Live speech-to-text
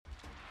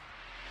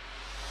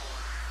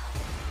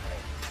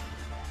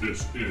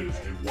This is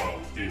a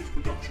Wild Games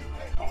Production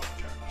podcast.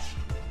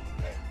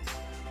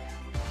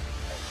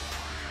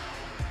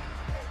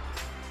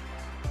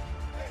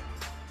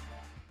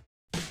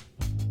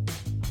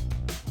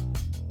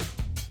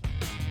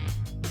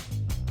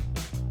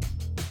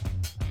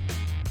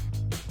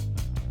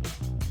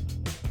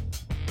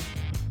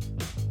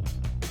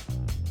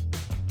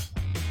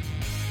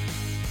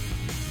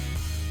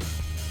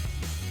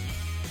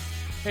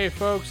 Hey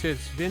folks,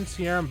 it's Vince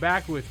here. I'm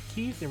back with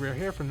Keith, and we're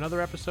here for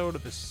another episode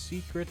of the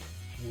Secret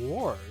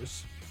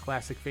Wars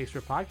Classic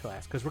FASERIP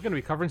podcast, because we're going to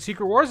be covering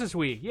Secret Wars this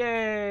week.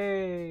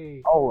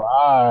 Yay! All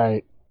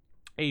right.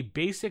 A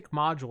basic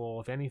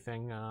module, if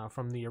anything,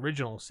 from the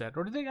original set.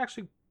 Or did they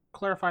actually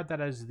clarify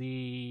that as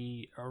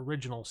the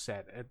original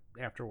set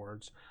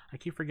afterwards? I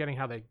keep forgetting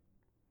how they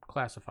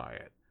classify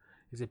it.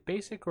 Is it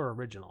basic or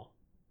original?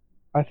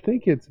 I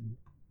think it's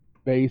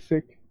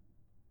basic,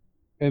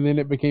 and then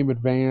it became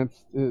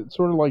advanced. It's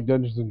sort of like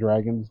Dungeons and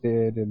Dragons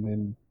did, and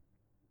then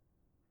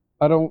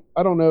I don't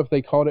know if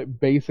they called it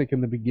basic in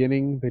the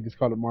beginning. They just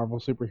called it Marvel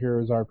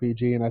Superheroes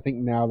RPG, and I think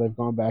now they've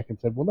gone back and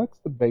said, well, that's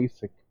the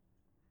basic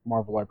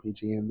Marvel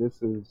RPG, and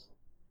this is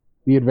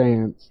the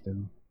advanced,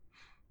 and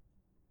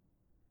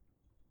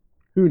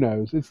who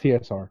knows? It's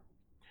TSR.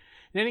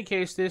 In any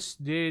case, this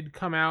did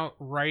come out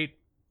right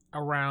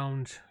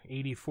around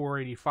 84,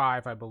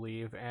 85, I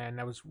believe, and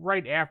that was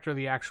right after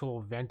the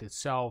actual event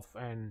itself,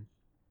 and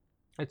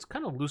it's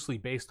kind of loosely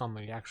based on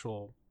the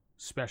actual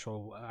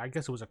special. I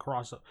guess it was a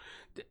crossover.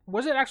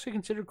 Was it actually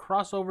considered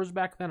crossovers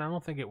back then? I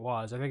don't think it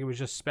was. I think it was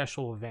just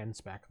special events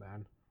back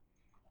then.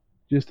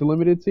 Just a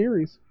limited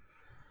series.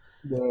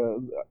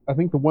 I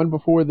think the one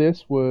before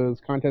this was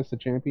Contest of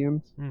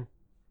Champions.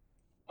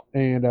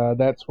 And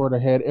that sort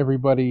of had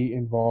everybody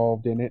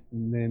involved in it.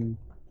 And then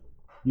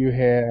you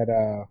had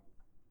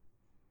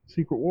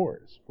Secret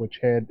Wars, which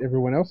had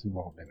everyone else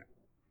involved in it.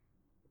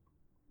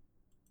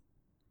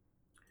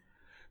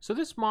 So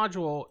this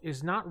module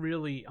is not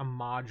really a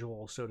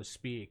module, so to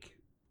speak.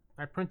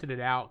 I printed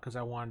it out because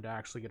I wanted to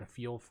actually get a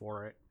feel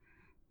for it.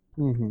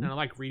 Mm-hmm. And I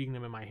like reading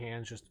them in my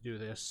hands just to do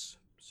this.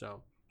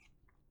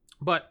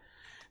 But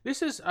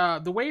this is,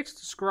 the way it's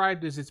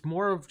described is it's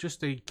more of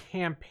just a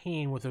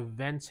campaign with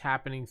events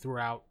happening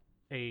throughout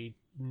a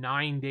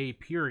 9-day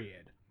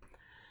period.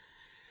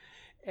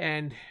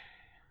 And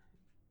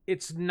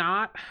it's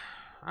not,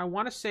 I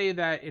want to say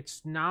that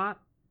it's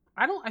not,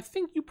 I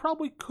think you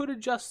probably could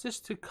adjust this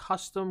to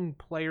custom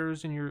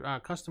players in your,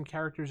 custom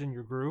characters in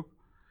your group.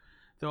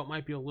 Though it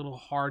might be a little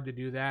hard to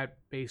do that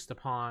based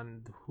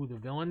upon who the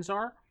villains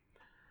are.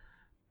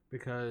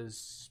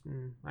 Because,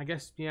 I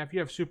guess, yeah, if you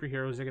have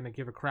superheroes, they're going to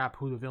give a crap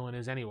who the villain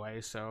is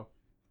anyway, so.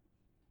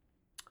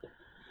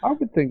 I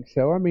would think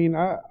so. I mean,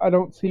 I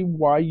don't see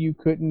why you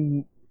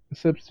couldn't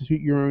substitute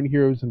your own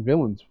heroes and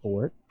villains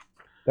for it.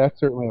 That's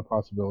certainly a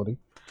possibility.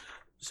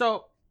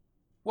 So,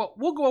 well,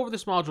 we'll go over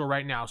this module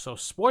right now. So,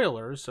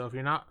 spoilers. So, if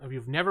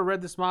you've never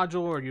read this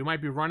module, or you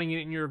might be running it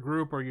in your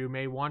group, or you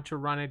may want to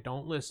run it,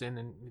 don't listen.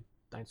 And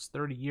it's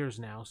 30 years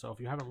now, so if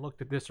you haven't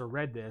looked at this or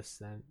read this,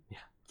 then, yeah,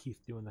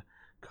 Keith doing the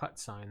cut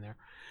sign there.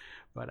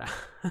 But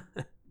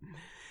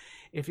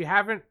if you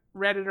haven't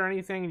read it or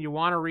anything and you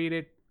want to read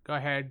it, go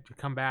ahead,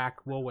 come back,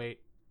 we'll wait.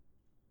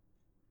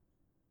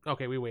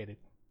 Okay, we waited.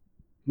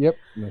 Yep,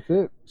 that's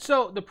it.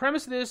 So the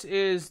premise of this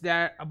is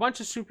that a bunch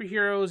of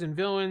superheroes and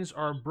villains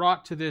are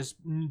brought to this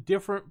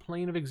different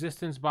plane of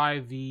existence by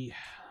the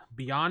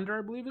Beyonder,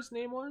 I believe his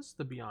name was.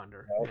 The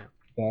Beyonder.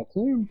 That's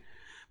him.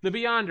 The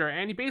Beyonder,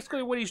 and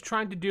basically what he's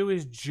trying to do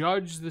is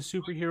judge the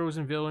superheroes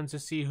and villains to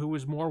see who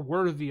is more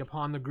worthy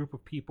upon the group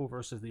of people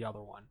versus the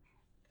other one.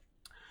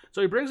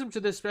 So he brings them to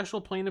this special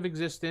plane of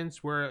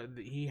existence where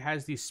he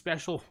has these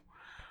special,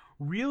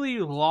 really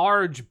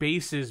large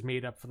bases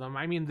made up for them.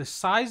 I mean, the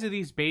size of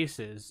these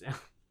bases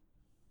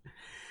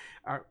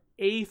are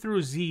A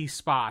through Z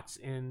spots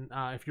in,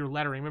 if you're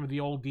lettering. Remember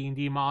the old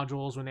D&D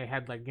modules when they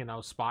had, like, you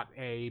know, spot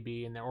A,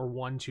 B, and or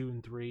 1, 2,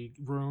 and 3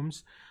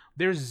 rooms?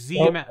 There's Z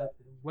amount.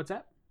 What's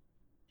that?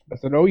 I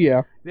said, oh,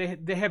 yeah.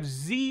 They have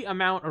Z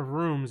amount of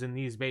rooms in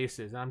these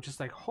bases. And I'm just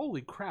like,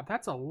 holy crap,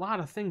 that's a lot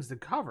of things to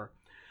cover.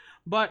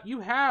 But you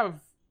have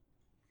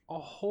a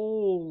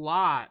whole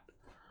lot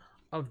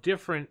of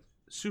different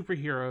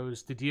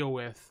superheroes to deal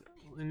with.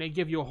 And they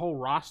give you a whole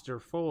roster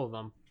full of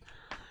them.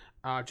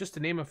 Just to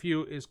name a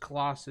few is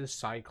Colossus,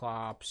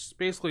 Cyclops.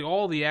 Basically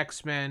all the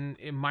X-Men,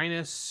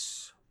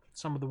 minus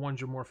some of the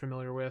ones you're more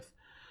familiar with.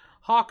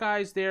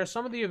 Hawkeye's there,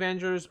 some of the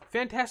Avengers,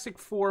 Fantastic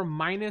Four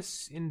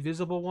minus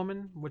Invisible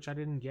Woman, which I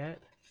didn't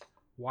get.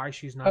 Why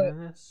she's not in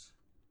this?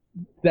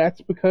 That's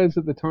because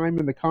at the time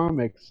in the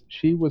comics,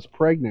 she was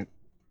pregnant.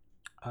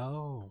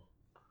 Oh,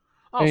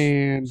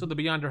 and so the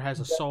Beyonder has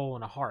a soul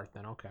and a heart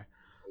then, okay.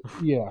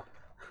 Yeah.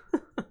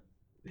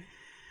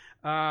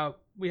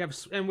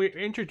 We're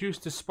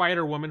introduced to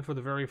Spider-Woman for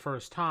the very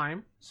first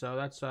time, so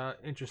that's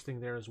interesting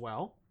there as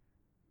well.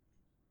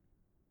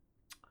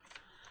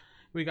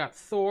 We got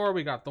Thor,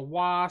 we got the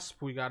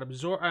Wasp, we got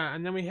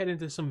and then we head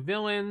into some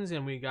villains,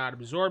 and we got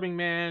Absorbing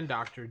Man,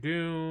 Doctor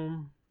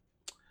Doom,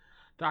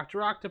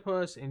 Dr.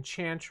 Octopus,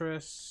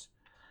 Enchantress,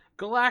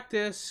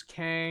 Galactus,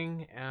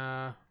 Kang,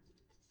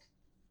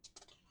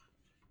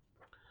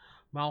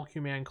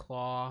 Molecule Man,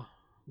 Claw,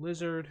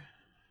 Lizard,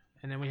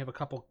 and then we have a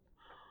couple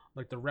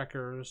like the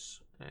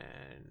Wreckers,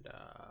 and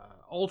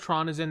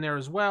Ultron is in there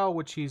as well,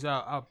 which he's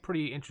a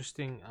pretty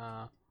interesting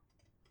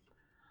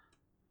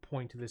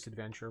point to this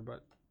adventure.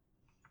 But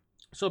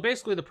so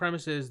basically, the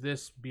premise is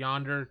this: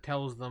 Beyonder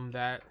tells them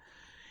that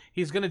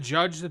he's going to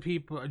judge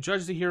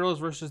the heroes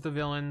versus the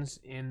villains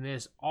in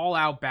this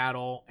all-out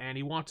battle, and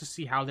he wants to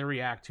see how they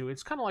react to it.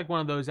 It's kind of like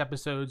one of those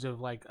episodes of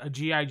like a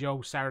GI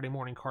Joe Saturday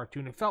morning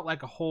cartoon. It felt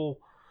like a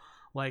whole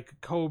like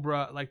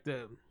Cobra, like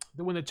the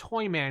when the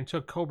Toy Man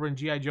took Cobra and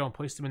GI Joe and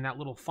placed them in that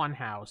little fun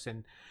house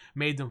and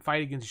made them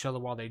fight against each other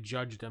while they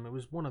judged them. It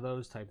was one of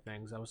those type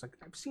things. I was like,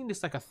 I've seen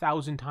this like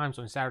 1,000 times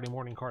on Saturday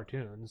morning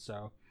cartoons.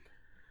 So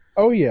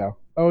Oh yeah,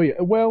 oh yeah.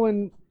 Well,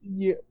 and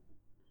yeah,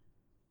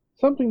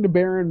 something to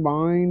bear in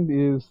mind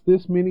is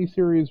this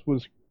miniseries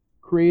was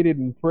created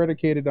and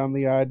predicated on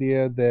the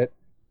idea that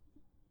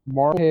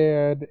Marvel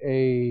had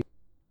a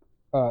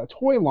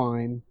toy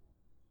line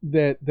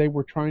that they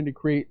were trying to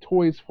create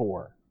toys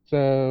for.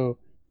 So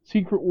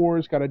Secret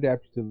Wars got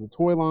adapted to the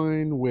toy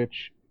line,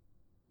 which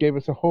gave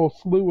us a whole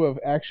slew of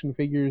action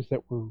figures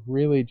that were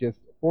really just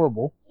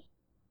horrible,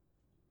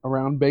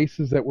 around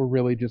bases that were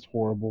really just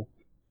horrible.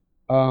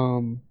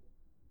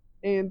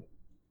 And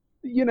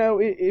you know,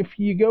 if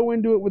you go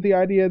into it with the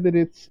idea that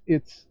it's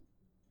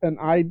an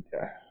I,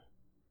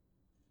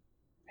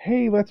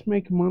 hey, let's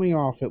make money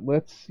off it.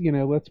 Let's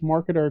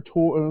market our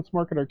toy, let's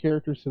market our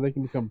characters so they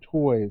can become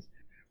toys.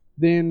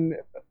 Then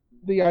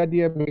the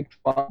idea makes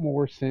a lot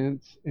more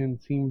sense and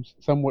seems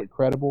somewhat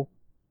credible.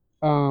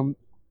 Um,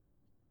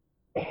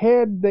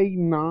 had they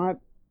not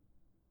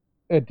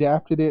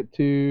adapted it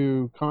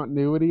to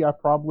continuity, I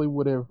probably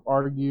would have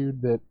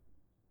argued that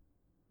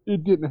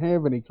it didn't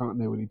have any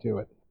continuity to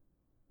it.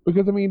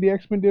 Because I mean, the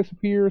X Men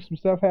disappear, some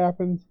stuff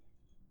happens,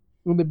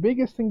 and the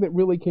biggest thing that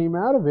really came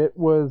out of it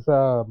was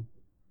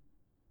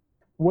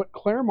what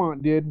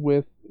Claremont did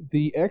with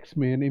the X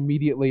Men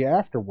immediately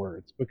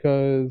afterwards.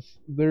 Because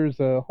there's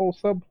a whole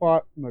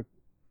subplot in the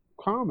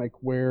comic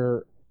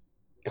where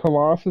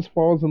Colossus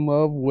falls in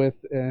love with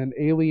an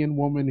alien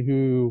woman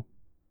who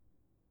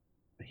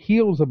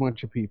heals a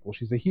bunch of people.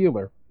 She's a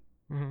healer.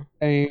 mm-hmm.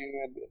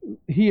 And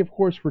he, of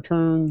course,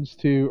 returns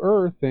to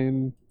Earth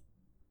and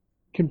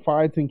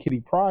confides in Kitty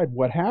Pryde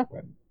what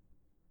happened.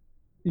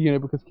 You know,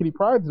 because Kitty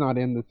Pryde's not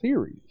in the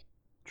series.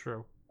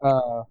 True.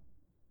 Uh,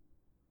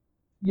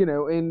 you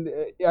know, and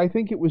I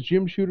think it was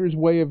Jim Shooter's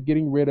way of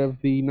getting rid of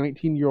the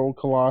 19-year-old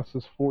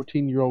Colossus,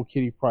 14-year-old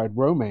Kitty Pryde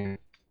romance.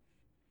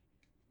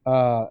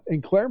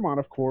 And Claremont,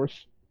 of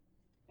course,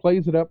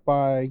 plays it up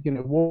by,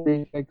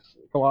 Wolverine takes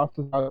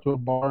Colossus out to a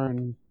bar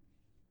and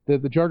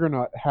the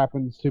Juggernaut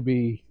happens to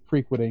be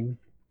frequenting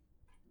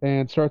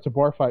and starts a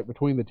bar fight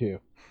between the two.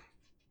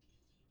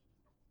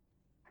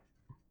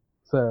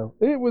 So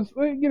it was,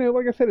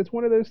 like I said, it's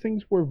one of those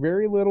things where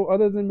very little,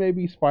 other than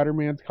maybe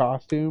Spider-Man's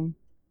costume,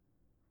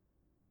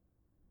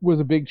 was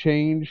a big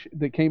change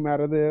that came out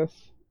of this.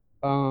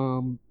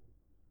 And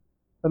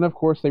of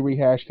course, they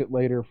rehashed it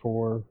later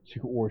for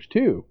Secret Wars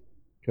 2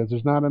 because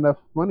there's not enough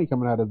money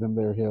coming out of them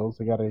there hills.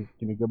 They got to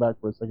go back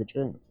for a second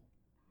chance.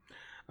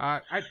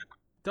 I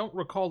don't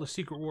recall the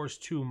Secret Wars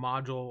 2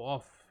 module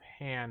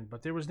offhand,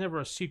 but there was never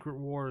a Secret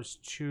Wars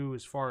 2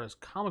 as far as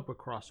comic book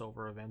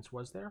crossover events,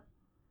 was there?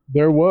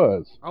 There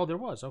was. Oh, there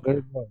was. Okay.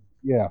 There was.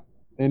 Yeah.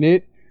 And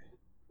it,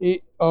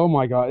 oh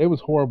my God, it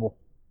was horrible.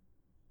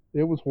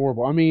 It was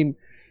horrible. I mean,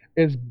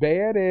 as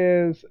bad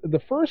as the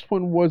first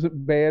one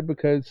wasn't bad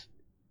because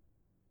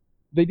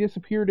they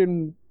disappeared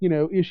in,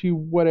 issue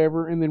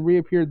whatever and then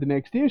reappeared the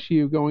next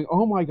issue going,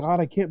 oh my God,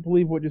 I can't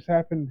believe what just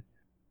happened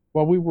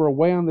while we were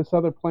away on this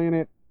other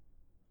planet.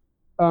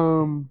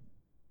 So,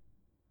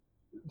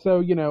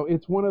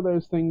 it's one of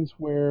those things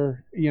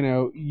where,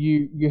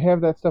 you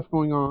have that stuff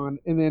going on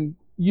and then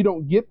you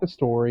don't get the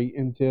story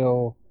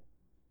until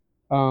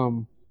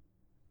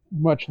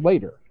much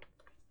later.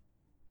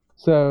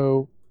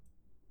 So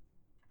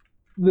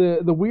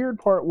the weird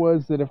part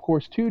was that, of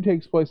course, 2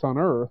 takes place on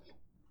Earth.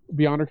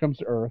 Beyonder comes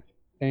to Earth,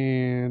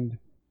 and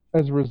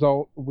as a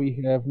result,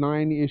 we have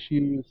 9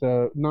 issues,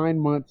 9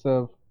 months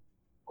of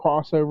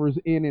crossovers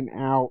in and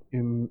out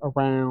and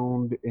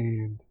around,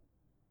 and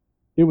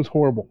it was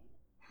horrible.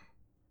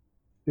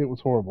 It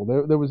was horrible.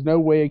 There was no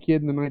way a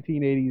kid in the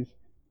 1980s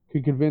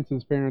could convince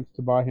his parents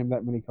to buy him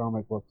that many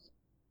comic books.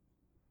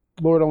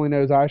 Lord only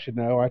knows I should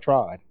know. I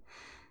tried.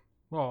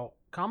 Well,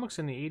 comics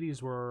in the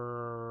 80s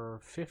were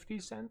 50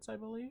 cents, I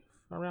believe,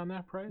 around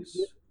that price.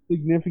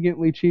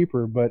 Significantly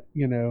cheaper, but,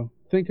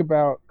 think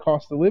about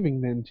cost of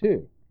living then,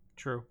 too.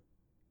 True.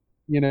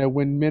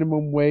 When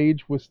minimum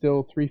wage was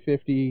still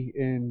 $3.50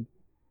 and,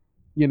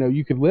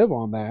 you could live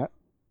on that,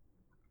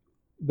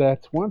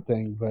 that's one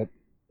thing, but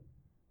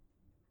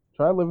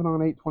try living on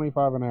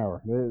 $8.25 an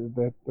hour.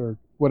 That or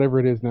whatever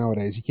it is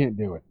nowadays. You can't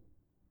do it.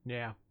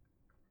 Yeah.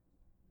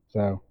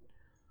 So,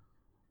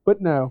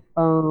 but no.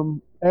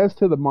 As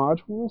to the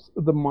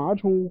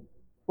modules,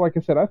 like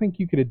I said, I think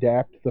you could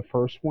adapt the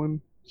first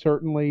one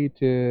certainly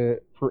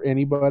for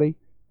anybody.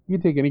 You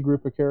can take any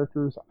group of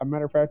characters. As a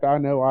matter of fact, I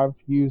know I've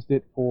used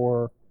it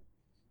for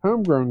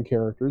homegrown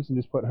characters and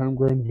just put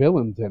homegrown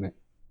villains in it,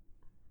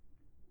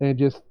 and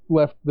just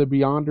left the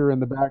Beyonder in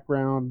the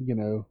background.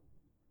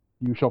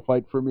 You shall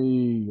fight for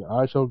me.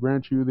 I shall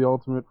grant you the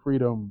ultimate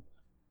freedom.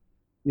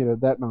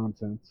 That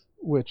nonsense,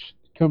 which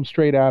comes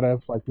straight out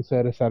of, like we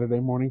said, a Saturday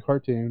morning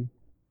cartoon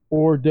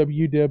or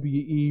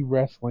WWE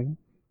wrestling,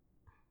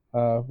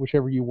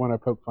 whichever you want to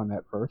poke fun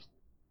at first.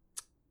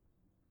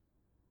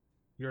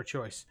 Your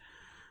choice.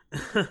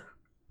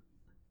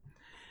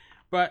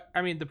 But,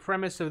 I mean, the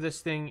premise of this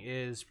thing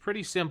is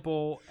pretty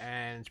simple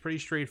and it's pretty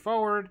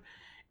straightforward.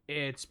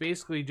 It's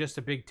basically just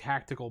a big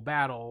tactical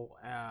battle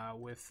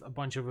with a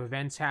bunch of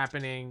events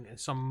happening,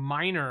 some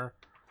minor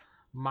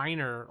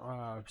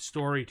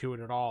story to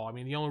it at all. I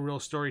mean, the only real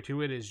story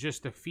to it is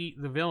just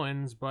defeat the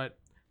villains, but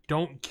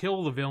don't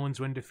kill the villains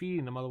when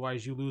defeating them,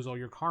 otherwise you lose all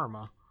your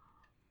karma.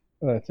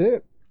 That's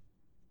it.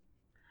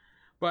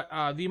 But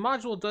the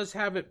module does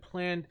have it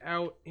planned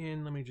out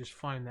in, let me just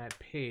find that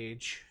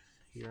page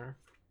here.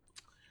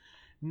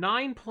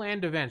 9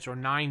 planned events, or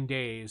 9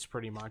 days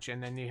pretty much,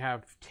 and then you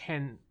have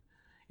 10.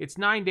 It's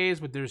 9 days,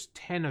 but there's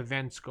 10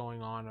 events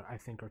going on, I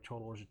think, or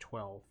total, or is it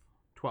 12?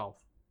 12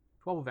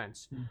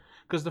 events.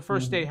 Because the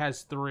first day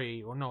has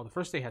 3, or no, the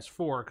first day has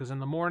 4, because in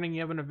the morning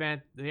you have an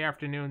event, the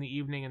afternoon, the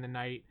evening, and the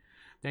night.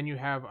 Then you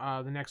have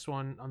the next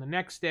one on the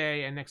next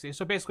day and next day.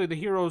 So basically the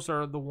heroes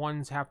are the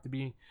ones have to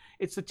be...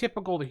 It's the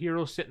typical, the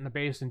heroes sit in the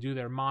base and do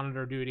their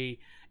monitor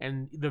duty,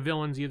 and the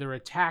villains either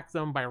attack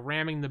them by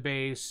ramming the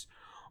base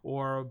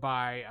or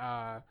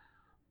by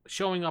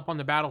showing up on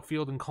the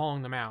battlefield and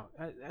calling them out.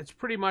 That's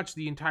pretty much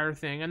the entire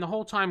thing. And the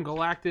whole time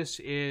Galactus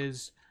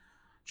is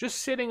just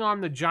sitting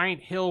on the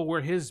giant hill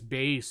where his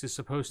base is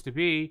supposed to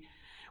be,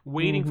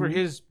 waiting for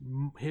his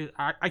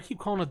I keep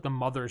calling it the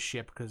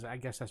mothership, because I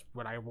guess that's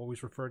what I've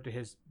always referred to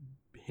his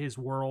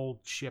world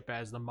ship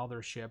as, the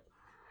mothership.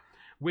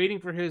 Waiting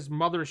for his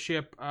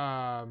mothership,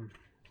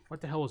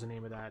 what the hell was the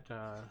name of that?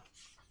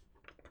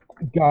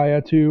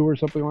 Gaia 2 or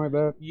something like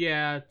that.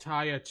 Yeah,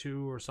 Taya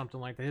 2 or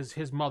something like that.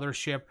 His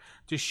mothership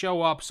to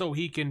show up so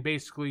he can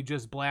basically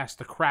just blast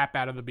the crap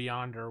out of the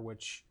Beyonder,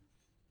 which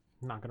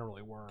is not going to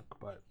really work,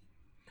 but...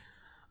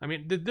 I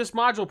mean, this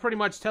module pretty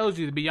much tells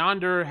you the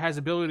Beyonder has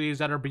abilities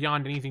that are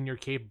beyond anything you're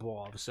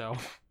capable of, so...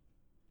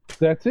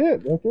 That's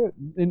it.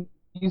 And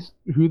he's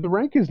who the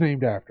rank is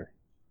named after.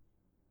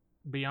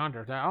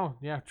 Beyonder. Oh,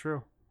 yeah,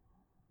 true.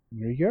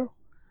 There you go.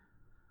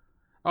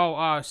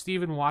 Oh,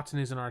 Stephen Watson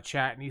is in our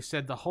chat, and he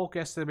said the Hulk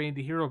estimated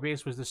the hero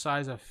base was the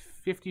size of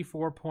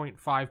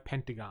 54.5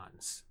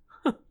 pentagons.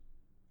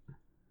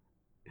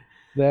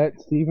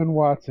 That Stephen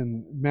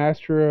Watson,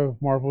 master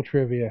of Marvel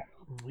trivia.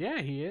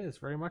 Yeah, he is,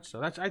 very much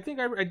so. I think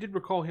I did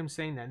recall him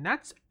saying that. And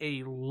that's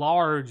a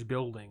large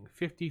building,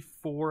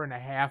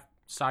 54.5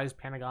 size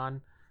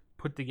pentagon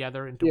put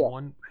together into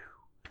one.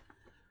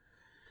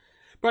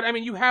 But, I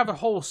mean, you have a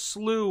whole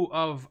slew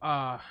of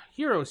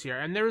heroes here,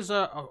 and there's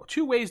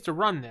 2 ways to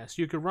run this.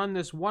 You could run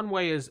this one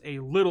way as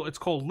it's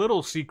called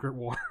Little Secret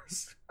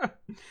Wars,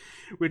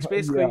 which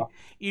basically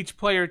each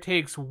player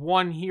takes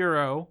one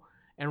hero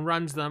and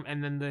runs them,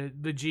 and then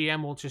the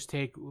GM will just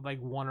take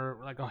like one or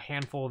like a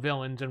handful of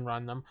villains and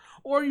run them.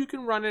 Or you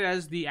can run it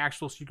as the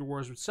actual Secret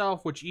Wars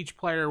itself, which each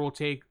player will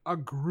take a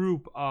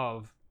group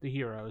of the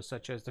heroes,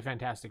 such as the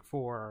Fantastic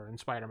Four and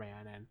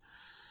Spider-Man and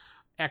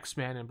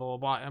X-Men and blah,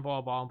 blah, blah, and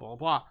blah, blah, blah,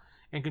 blah,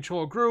 and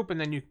control a group, and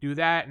then you can do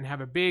that and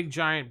have a big,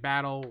 giant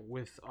battle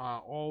with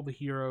all the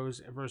heroes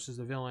versus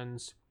the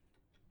villains.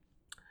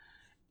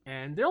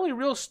 And the only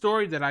real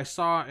story that I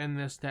saw in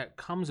this that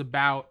comes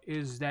about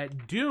is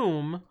that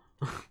Doom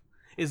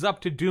is up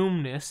to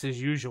doomness,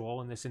 as usual,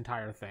 in this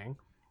entire thing.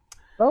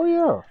 Oh,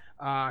 yeah.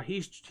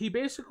 He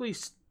basically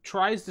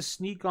tries to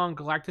sneak on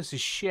Galactus'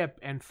 ship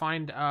and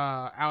find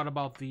out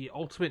about the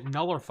ultimate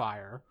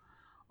nullifier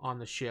on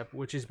the ship,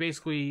 which is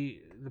basically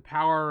the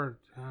power...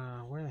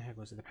 where the heck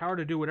was it? The power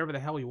to do whatever the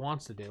hell he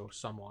wants to do,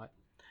 somewhat.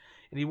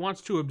 And he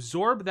wants to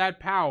absorb that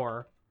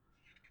power...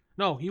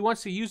 No, he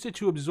wants to use it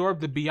to absorb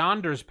the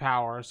Beyonder's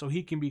power so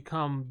he can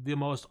become the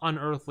most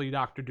unearthly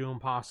Doctor Doom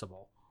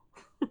possible.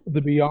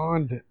 The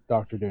Beyond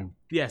Doctor Doom.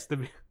 Yes, the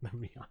Beyond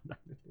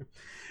Doctor Doom.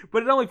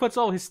 But it only puts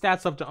all his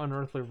stats up to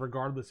unearthly,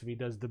 regardless if he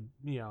does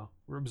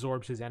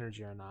absorbs his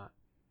energy or not.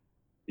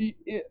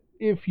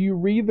 If you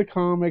read the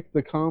comic,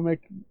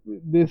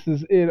 this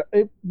is it.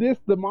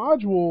 The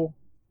module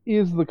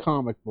is the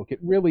comic book. It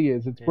really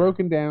is. It's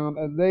broken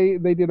down. They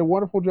did a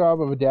wonderful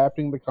job of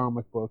adapting the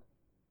comic book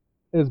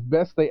as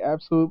best they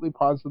absolutely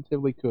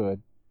positively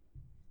could.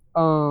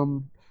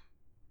 And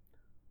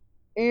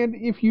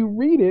if you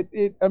read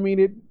it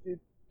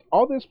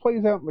all this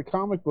plays out in the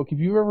comic book. If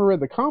you've ever read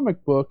the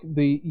comic book,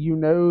 you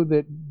know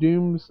that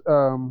Doom's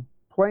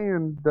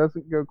plan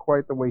doesn't go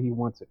quite the way he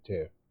wants it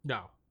to.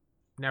 No,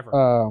 never.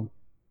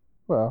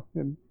 Well,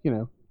 and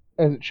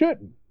as it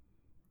shouldn't.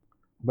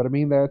 But I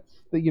mean,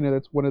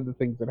 that's one of the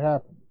things that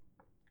happen.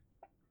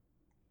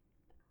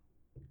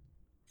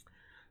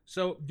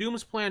 So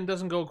Doom's plan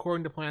doesn't go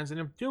according to plans, and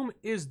if Doom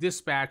is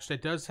dispatched,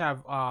 it does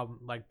have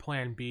like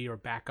Plan B or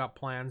backup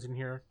plans in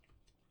here.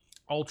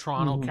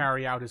 Ultron will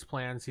carry out his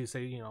plans.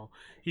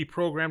 He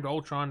programmed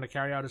Ultron to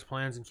carry out his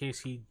plans in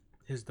case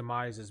his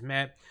demise is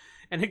met,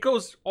 and it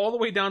goes all the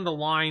way down the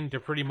line to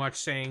pretty much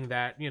saying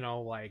that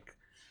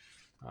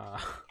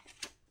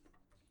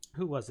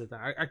who was it?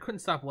 I couldn't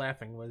stop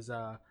laughing. Was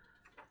the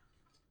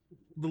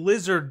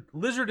Lizard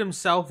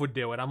himself would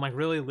do it. I'm like,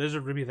 really?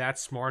 Lizard would be that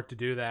smart to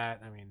do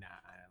that? I mean, nah,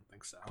 I don't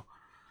think so.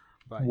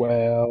 But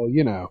well,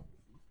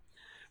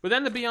 But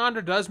then the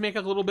Beyonder does make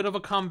a little bit of a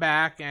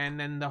comeback, and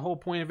then the whole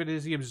point of it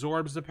is he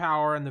absorbs the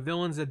power, and the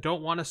villains that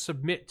don't want to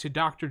submit to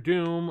Doctor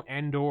Doom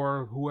and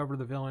or whoever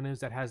the villain is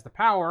that has the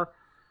power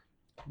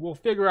will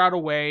figure out a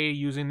way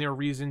using their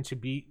reason to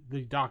beat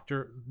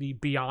the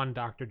Beyond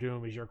Doctor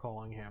Doom, as you're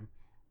calling him.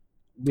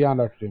 Beyond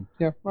Doctor Doom.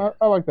 Yeah,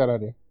 I like that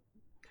idea.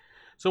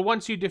 So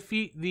once you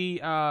defeat the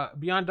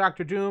Beyond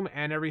Doctor Doom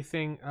and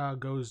everything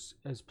goes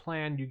as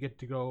planned, you get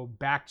to go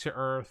back to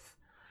Earth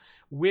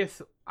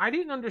I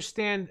didn't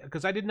understand,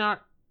 because I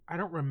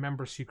don't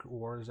remember Secret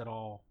Wars at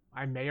all.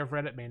 I may have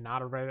read it, may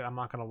not have read it, I'm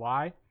not going to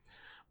lie.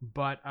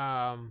 But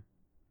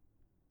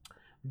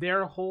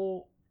their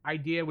whole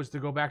idea was to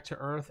go back to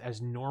Earth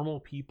as normal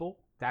people.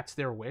 That's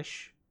their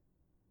wish.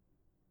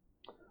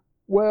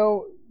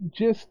 Well,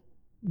 just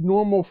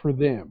normal for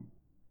them.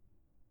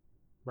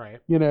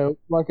 Right.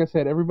 Like I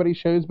said, everybody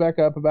shows back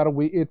up about a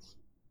week.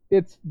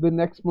 It's the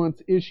next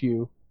month's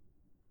issue,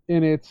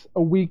 and it's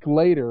a week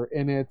later,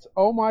 and it's,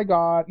 oh my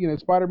God,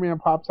 Spider-Man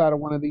pops out of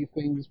one of these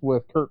things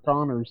with Kurt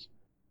Connors,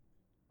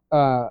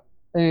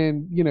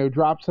 and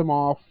drops him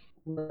off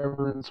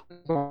wherever and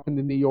swims off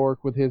into New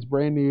York with his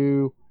brand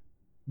new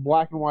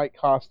black and white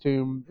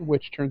costume,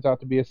 which turns out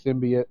to be a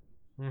symbiote.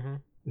 Mm-hmm.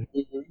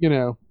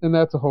 And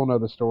that's a whole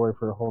nother story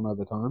for a whole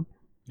nother time.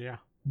 Yeah.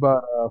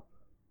 But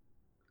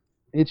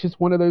it's just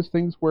one of those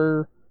things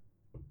where,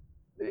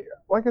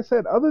 like I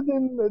said, other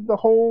than the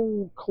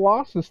whole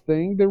Colossus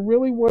thing, there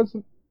really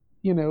wasn't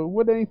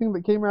anything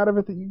that came out of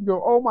it that you can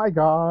go, oh my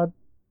God,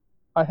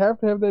 I have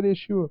to have that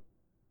issue of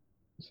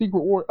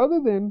Secret War, other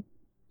than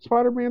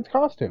Spider-Man's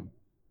costume.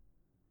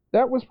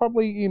 That was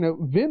probably,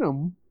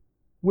 Venom,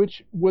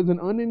 which was an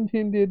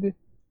unintended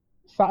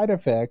side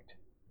effect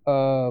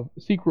of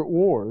Secret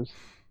Wars,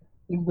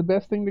 is the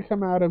best thing to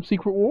come out of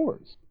Secret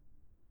Wars.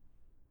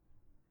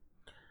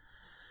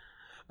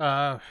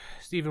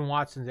 Stephen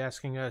Watson's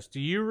asking us, do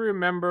you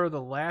remember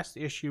the last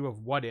issue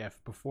of What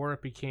If before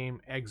it became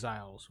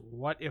Exiles?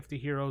 What if the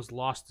heroes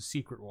lost the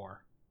Secret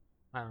War?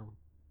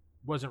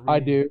 Wasn't really... I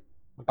do.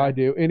 Okay. I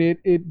do. And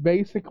it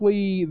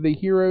basically, the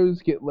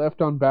heroes get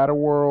left on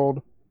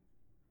Battleworld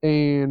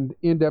and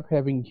end up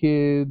having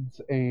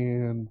kids,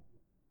 and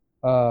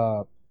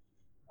who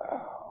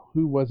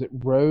was it?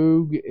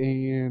 Rogue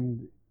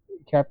and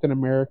Captain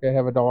America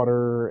have a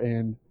daughter,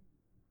 and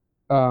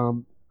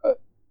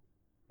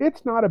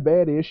it's not a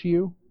bad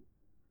issue.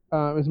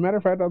 As a matter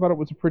of fact, I thought it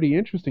was a pretty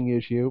interesting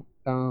issue.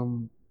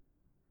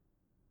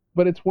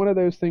 But it's one of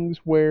those things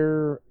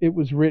where it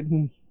was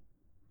written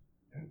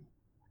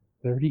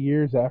 30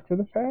 years after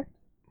the fact.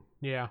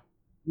 Yeah.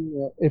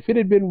 If it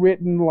had been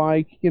written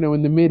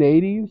in the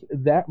mid-'80s,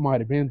 that might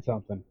have been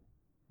something.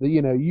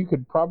 You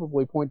could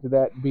probably point to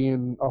that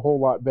being a whole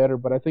lot better,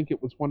 but I think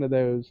it was one of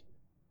those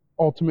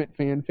ultimate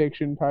fan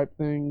fiction type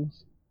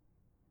things.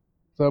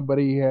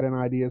 Somebody had an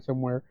idea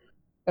somewhere.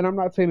 And I'm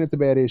not saying it's a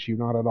bad issue,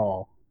 not at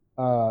all.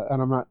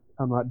 And I'm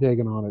not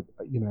digging on it.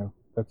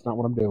 That's not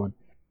what I'm doing.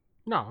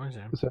 No,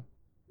 exactly.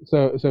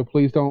 So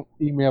please don't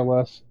email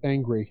us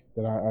angry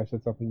that I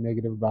said something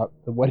negative about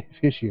the What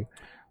If issue.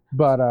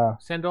 But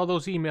send all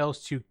those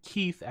emails to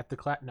Keith at the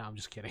class. No, I'm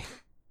just kidding.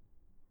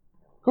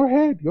 Go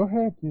ahead.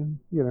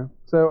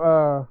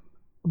 So,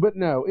 but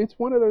no, it's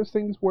one of those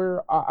things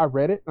where I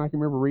read it and I can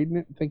remember reading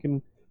it and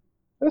thinking,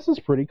 this is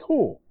pretty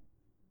cool.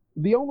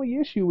 The only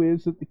issue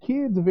is that the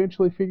kids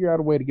eventually figure out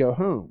a way to go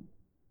home.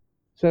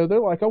 So they're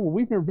like, oh, well,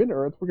 we've never been to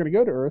Earth. We're going to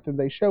go to Earth. And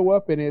they show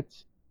up, and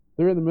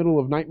they're in the middle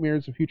of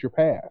Nightmares of Future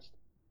Past.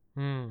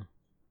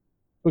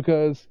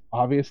 Because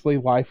obviously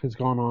life has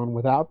gone on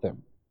without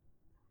them.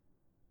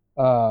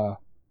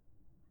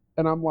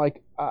 And I'm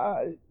like,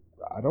 I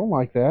don't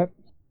like that.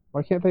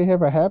 Why can't they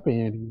have a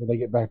happy ending when they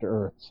get back to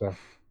Earth? So.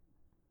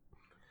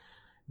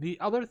 The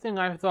other thing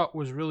I thought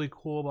was really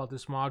cool about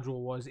this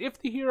module was if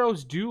the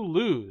heroes do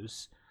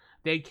lose,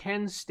 they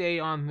can stay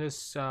on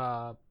this,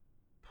 I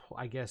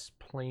guess,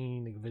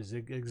 plane of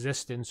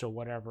existence or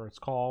whatever it's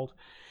called.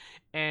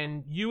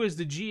 And you as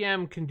the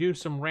GM can do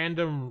some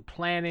random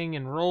planning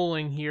and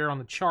rolling here on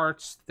the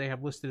charts they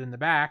have listed in the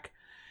back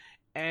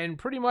and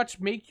pretty much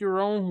make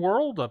your own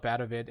world up out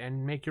of it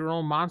and make your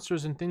own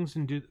monsters and things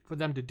for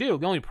them to do.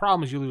 The only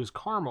problem is you lose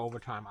karma over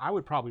time. I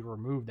would probably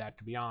remove that,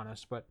 to be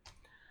honest, but...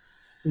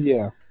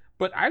 Yeah.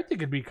 But I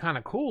think it'd be kind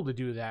of cool to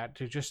do that,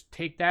 to just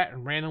take that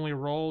and randomly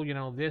roll,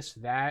 this,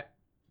 that,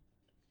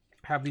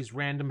 have these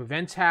random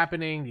events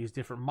happening, these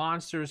different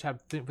monsters,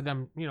 have for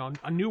them,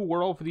 a new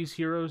world for these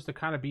heroes to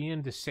kind of be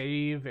in, to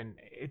save, and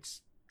it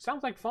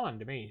sounds like fun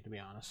to me, to be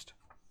honest.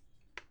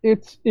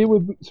 it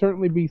would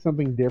certainly be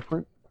something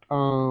different.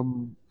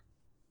 Um,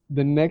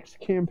 the next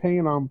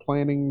campaign I'm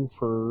planning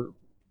for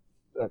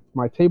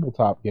my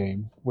tabletop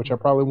game, which I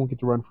Mhm. probably won't get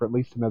to run for at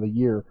least another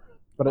year,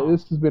 but Oh,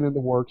 this has been in the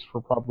works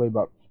for probably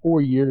about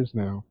 4 years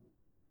now.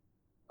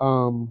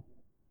 Um,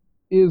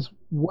 is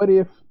what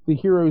if the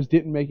heroes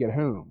didn't make it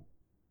home?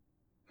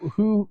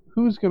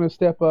 Who's going to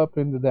step up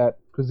into that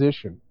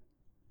position?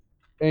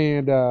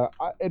 And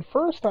at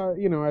first,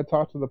 I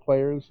talked to the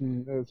players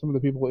and some of the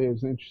people who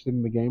was interested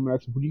in the game, and I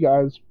said, "Would you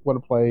guys want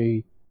to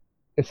play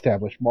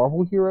established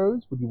Marvel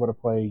heroes? Would you want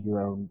to play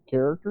your own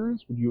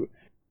characters? Would you,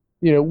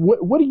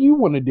 what do you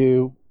want to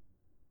do?"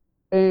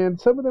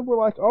 And some of them were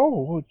like,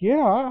 "Oh, well,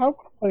 yeah, I want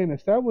to play an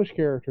established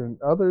character," and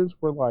others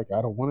were like,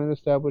 "I don't want an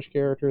established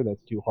character.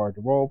 That's too hard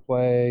to role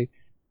play.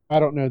 I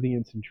don't know the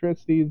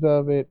eccentricities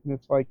of it." And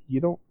it's like you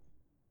don't.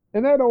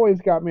 And that always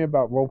got me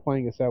about role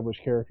playing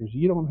established characters.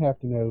 You don't have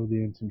to know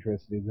the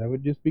eccentricities of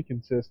it. Just be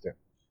consistent.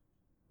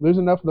 There's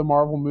enough of the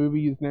Marvel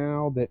movies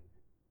now that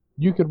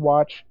you could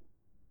watch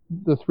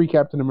the three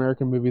Captain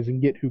America movies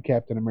and get who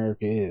Captain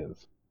America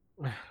is.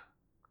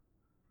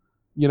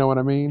 You know what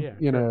I mean? yeah,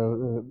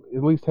 sure.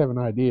 At least have an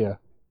idea.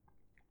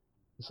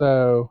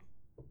 So,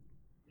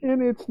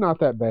 and it's not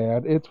that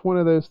bad. It's one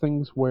of those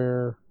things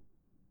where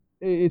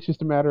it's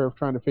just a matter of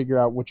trying to figure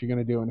out what you're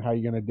going to do and how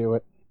you're going to do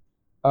it.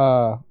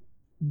 Uh,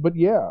 but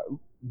yeah,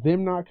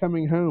 them not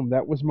coming home,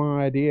 that was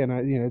my idea, and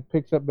it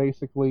picks up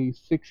basically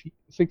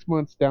 6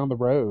 months down the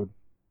road,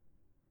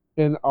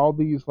 and all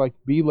these like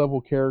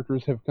B-level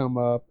characters have come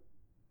up,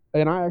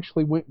 and I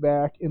actually went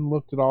back and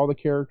looked at all the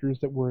characters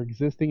that were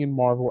existing in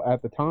Marvel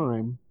at the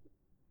time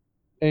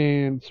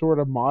and sort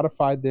of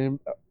modified them.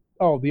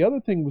 Oh, the other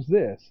thing was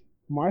this: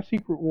 my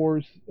Secret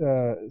Wars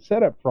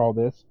setup for all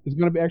this is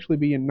going to actually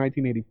be in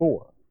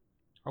 1984.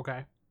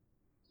 Okay.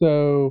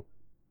 So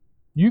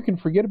you can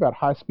forget about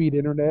high speed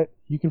internet.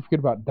 You can forget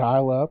about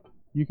dial up.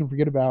 You can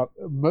forget about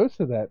most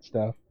of that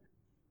stuff.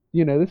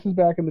 This is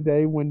back in the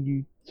day when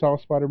you saw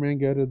Spider Man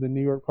go to the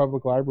New York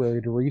Public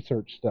Library to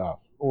research stuff,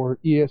 or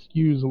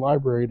ESQ's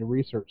library to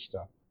research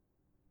stuff.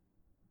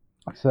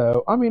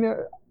 So, I mean,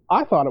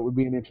 I thought it would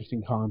be an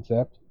interesting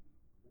concept.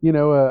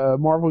 A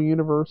Marvel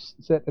Universe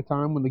set in a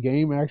time when the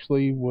game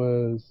actually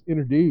was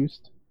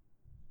introduced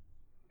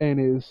and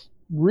is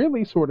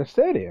really sort of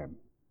set in.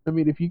 I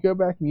mean, if you go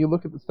back and you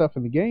look at the stuff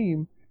in the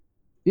game,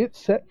 it's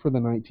set for the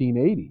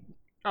 1980s.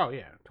 Oh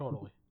yeah,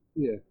 totally.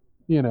 Yeah.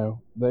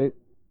 They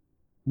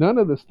none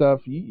of the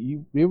stuff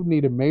you would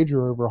need a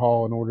major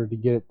overhaul in order to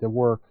get it to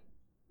work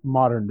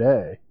modern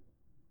day.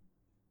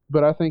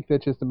 But I think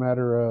that's just a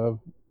matter of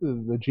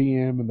the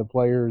GM and the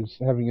players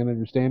having an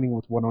understanding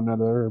with one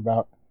another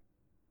about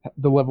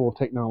the level of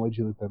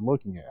technology that they're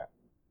looking at.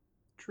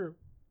 True.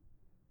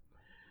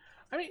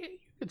 I mean, you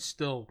could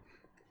still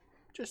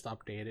just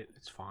update it.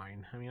 It's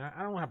fine. I mean,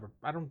 I don't have a.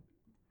 I don't.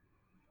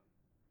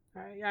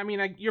 I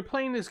mean, you're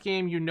playing this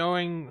game. You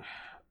knowing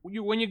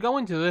you when you go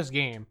into this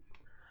game,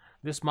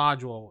 this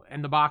module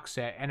and the box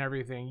set and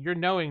everything. You're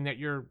knowing that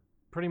you're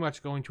pretty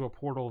much going to a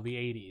portal of the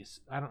 '80s.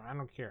 I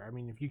don't care. I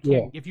mean,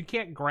 Yeah. if you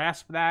can't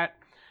grasp that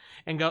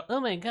and go, oh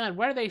my god,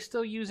 why are they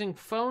still using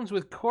phones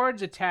with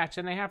cords attached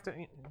and they have to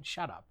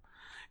shut up?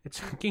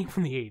 It's a game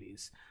from the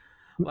 '80s.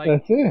 Like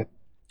That's it.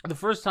 the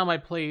first time I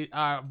played,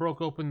 broke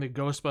open the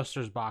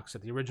Ghostbusters box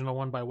set, the original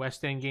one by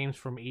West End Games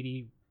from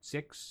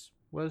 '86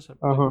 was,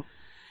 Uh-huh.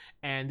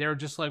 and they're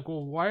just like,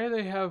 well, why do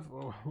they have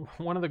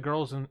one of the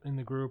girls in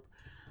the group?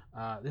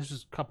 This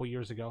was a couple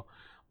years ago.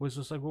 Was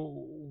just like, well,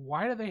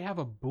 why do they have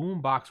a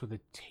boom box with a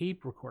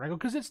tape recorder? I go,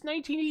 because it's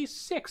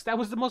 1986. That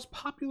was the most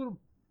popular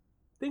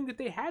thing that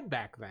they had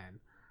back then.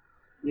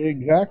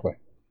 Exactly.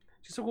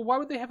 She said, well, why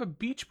would they have a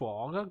beach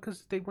ball?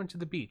 Because they went to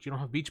the beach. You don't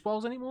have beach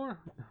balls anymore?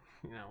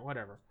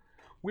 Whatever.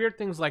 Weird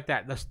things like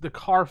that. The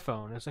car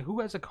phone. It's like,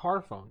 who has a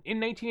car phone? In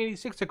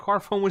 1986, a car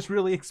phone was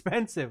really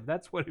expensive.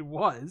 That's what it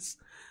was.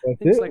 That's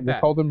Things it. like They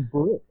that. called them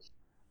bricks.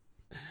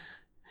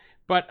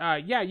 But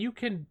yeah, you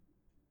can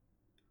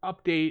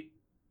update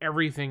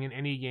everything in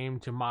any game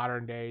to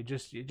modern day. It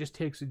just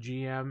takes a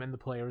GM and the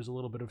players a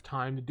little bit of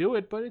time to do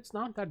it, but it's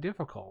not that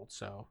difficult.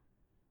 So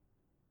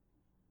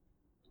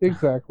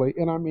Exactly.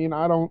 And I mean,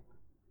 I don't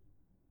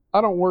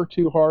work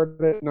too hard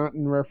at it, not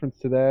in reference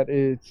to that.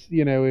 It's,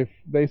 if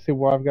they say,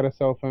 well, I've got a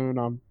cell phone,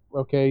 I'm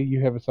okay,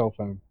 you have a cell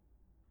phone.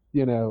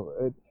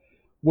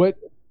 What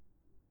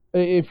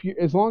if you,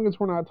 as long as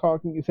we're not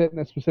talking set in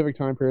a specific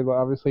time period, like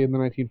obviously in the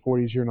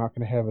 1940s, you're not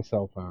going to have a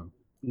cell phone.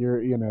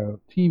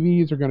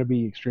 TVs are going to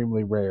be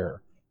extremely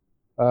rare.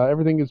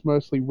 Everything is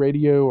mostly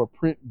radio or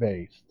print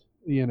based.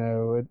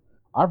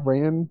 I've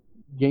ran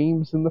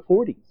games in the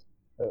 40s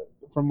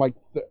from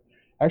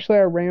actually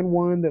I ran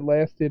one that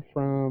lasted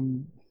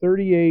from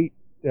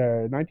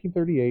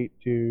 1938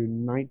 to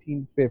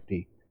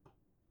 1950,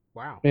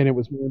 wow. and it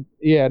was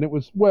yeah, and it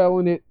was well,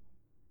 and it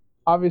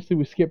obviously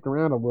we skipped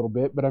around a little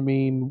bit, but I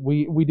mean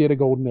we did a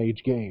golden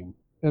age game,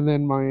 and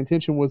then my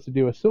intention was to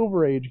do a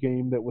silver age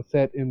game that was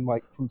set in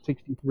like from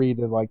 63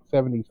 to like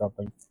 70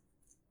 something,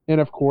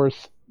 and of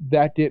course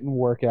that didn't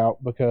work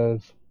out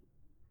because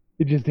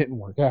it just didn't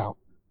work out.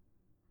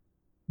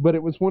 But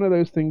it was one of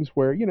those things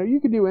where you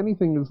could do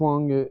anything with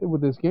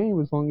this game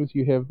as long as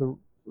you have the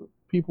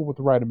people with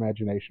the right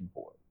imagination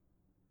for it.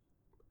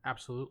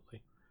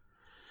 Absolutely.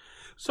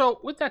 So,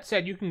 with that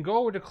said, you can go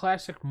over to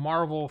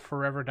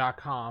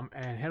classicmarvelforever.com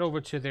and head over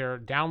to their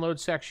download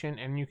section,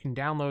 and you can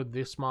download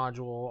this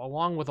module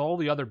along with all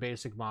the other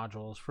basic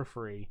modules for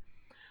free.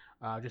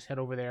 Just head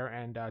over there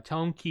and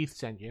tell them Keith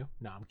sent you.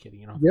 No, I'm kidding.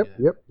 You don't have to do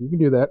that. Yep, you can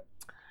do that.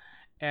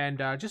 And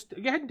just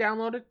go ahead and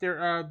download it.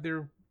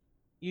 They're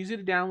easy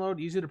to download,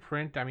 easy to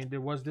print. I mean,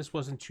 this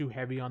wasn't too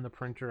heavy on the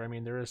printer. I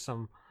mean, there is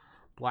some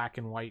black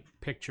and white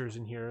pictures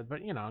in here,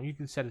 but you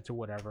can set it to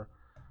whatever.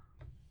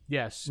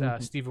 Yes,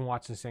 Stephen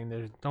Watson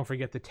saying don't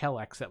forget the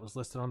telex that was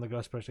listed on the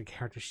Ghostbuster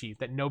character sheet,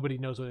 that nobody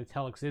knows what a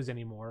telex is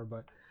anymore,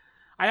 but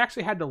I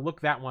actually had to look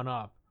that one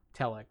up,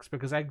 telex,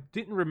 because I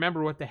didn't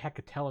remember what the heck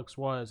a telex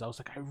was. I was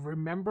like, I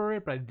remember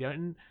it, but I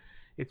didn't.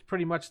 It's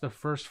pretty much the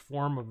first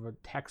form of a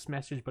text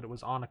message, but it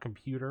was on a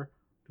computer.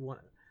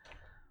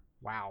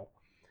 Wow.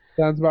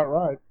 Sounds about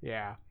right.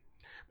 Yeah.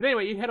 But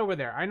anyway, you head over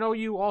there. I know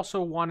you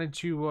also wanted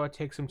to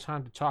take some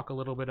time to talk a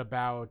little bit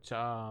about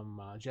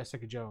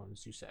Jessica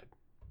Jones, you said.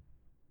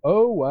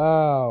 Oh,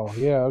 wow.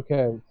 Yeah,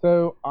 okay.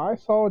 So I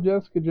saw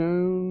Jessica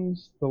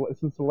Jones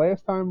since the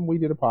last time we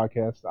did a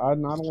podcast. I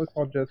not only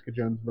saw Jessica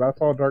Jones, but I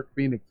saw Dark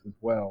Phoenix as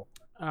well.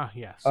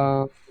 Yes.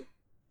 Well,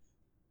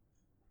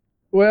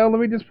 let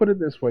me just put it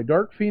this way.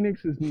 Dark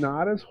Phoenix is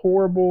not as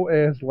horrible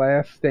as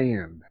Last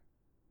Stand.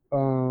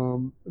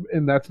 And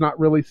that's not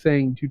really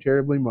saying too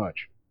terribly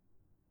much.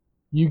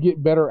 You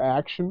get better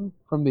action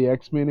from the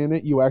X-Men in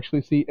it. You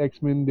actually see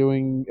X-Men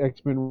doing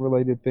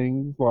X-Men-related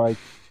things like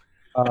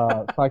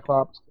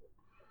Cyclops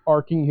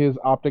arcing his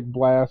optic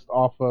blast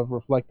off of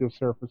reflective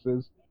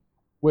surfaces,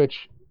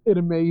 which it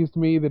amazed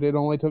me that it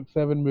only took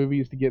 7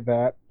 movies to get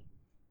that.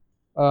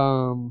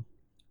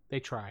 They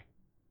try.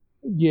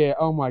 Yeah,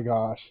 oh my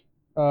gosh.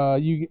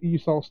 You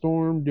saw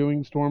Storm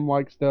doing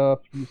Storm-like stuff.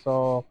 You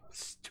saw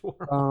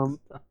Storm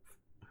stuff.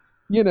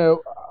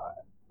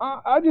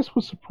 I just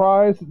was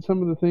surprised at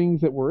some of the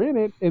things that were in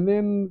it, and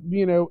then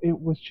it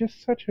was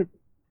just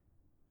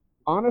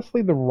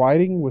honestly, the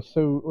writing was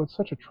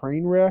such a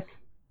train wreck,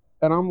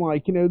 and I'm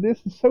like,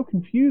 this is so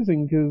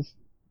confusing because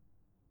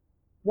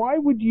what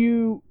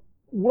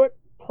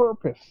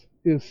purpose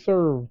is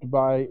served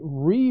by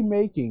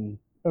remaking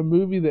a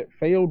movie that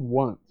failed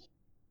once?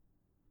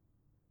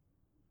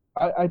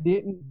 I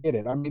didn't get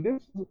it. I mean,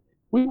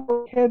 we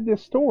had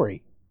this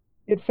story.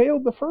 It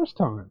failed the first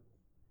time.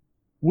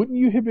 Wouldn't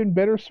you have been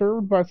better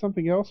served by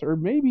something else, or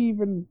maybe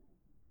even,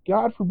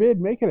 God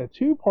forbid, make it a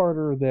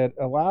 2-parter that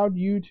allowed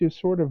you to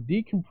sort of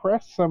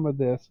decompress some of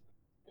this?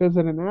 Because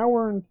at an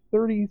hour and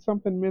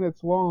 30-something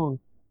minutes long,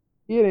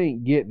 it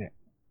ain't getting it,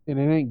 and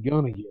it ain't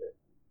gonna get it.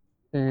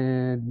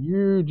 And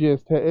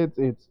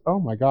it's oh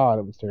my God,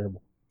 it was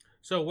terrible.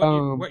 So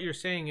what you're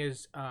saying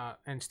is,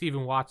 and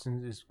Stephen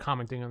Watson is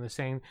commenting on this,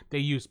 saying they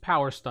use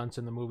power stunts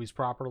in the movies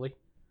properly.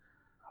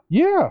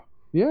 Yeah.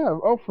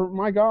 Oh, for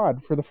my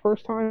God! For the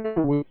first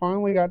time, we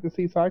finally got to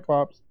see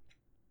Cyclops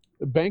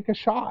bank a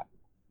shot,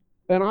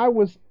 and I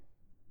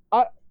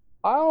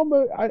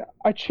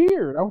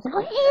cheered. I was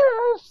like,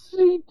 yes,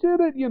 he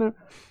did it!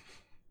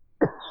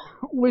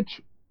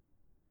 Which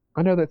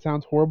I know that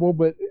sounds horrible,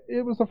 but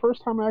it was the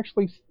first time I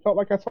actually felt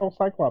like I saw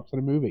Cyclops in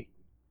a movie.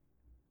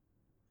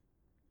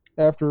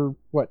 After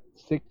what,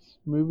 6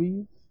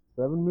 movies,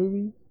 7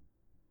 movies?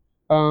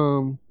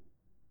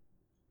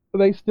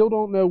 They still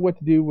don't know what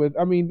to do with.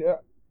 I mean,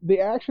 the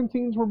action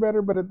scenes were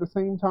better, but at the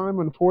same time,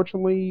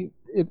 unfortunately,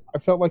 I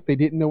felt like they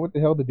didn't know what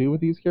the hell to do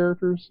with these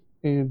characters.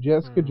 And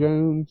Jessica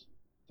Jones,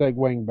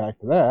 segueing back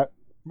to that.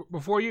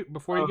 Before you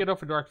get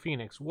off of Dark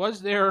Phoenix,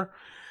 was there?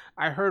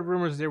 I heard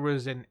rumors there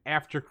was an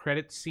after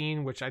credit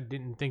scene, which I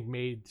didn't think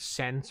made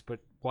sense, but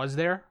was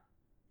there?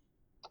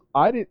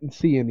 I didn't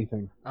see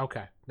anything.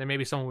 Okay, then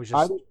maybe someone was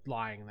just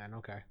lying. Then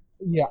okay.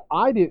 Yeah,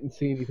 I didn't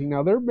see anything.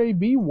 Now there may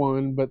be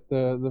one, but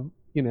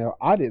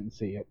I didn't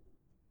see it,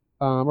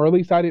 or at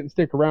least I didn't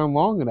stick around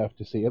long enough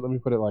to see it. Let me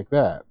put it like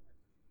that.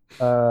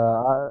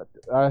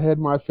 I had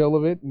my fill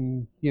of it,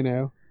 and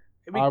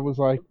I was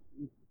like,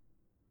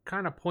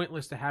 kind of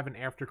pointless to have an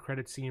after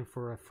credit scene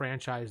for a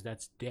franchise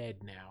that's dead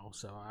now.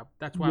 So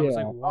that's why I was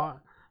like, what?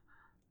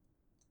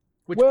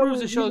 Which proves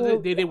to show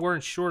that they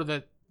weren't sure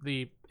that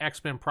the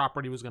X-Men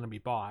property was going to be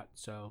bought.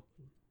 So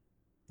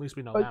at least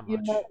we know that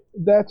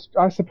much.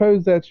 I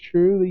suppose that's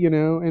true,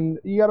 and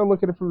you got to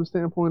look at it from the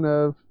standpoint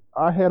of,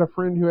 I had a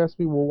friend who asked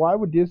me, well, why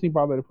would Disney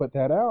bother to put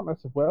that out? And I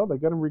said, well, they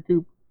got to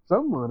recoup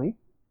some money.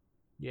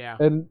 Yeah.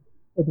 And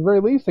at the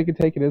very least, they could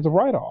take it as a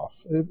write-off.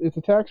 It's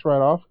a tax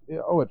write-off.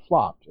 Oh, it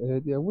flopped.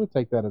 We'll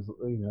take that as,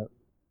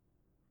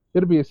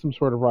 it'll be some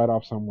sort of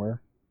write-off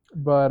somewhere.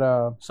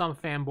 But some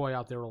fanboy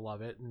out there will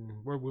love it, and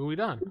we'll be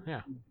done.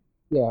 Yeah.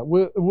 Yeah,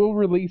 we'll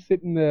release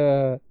it in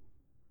the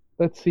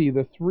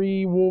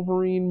 3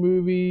 Wolverine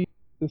movies,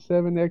 the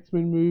 7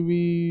 X-Men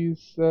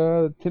movies,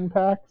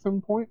 10-pack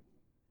some point.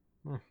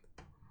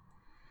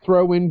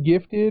 Throw in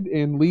Gifted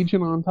and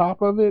Legion on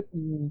top of it,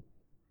 and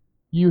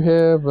you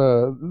have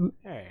the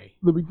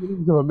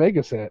beginnings of a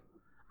mega set.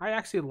 I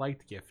actually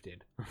liked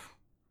Gifted.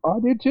 I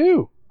did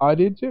too. I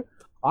did too.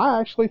 I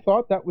actually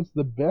thought that was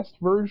the best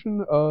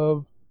version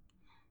of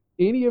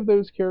any of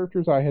those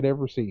characters I had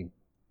ever seen.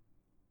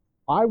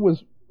 I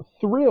was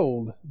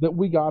thrilled that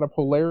we got a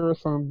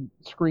Polaris on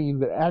screen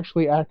that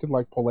actually acted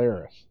like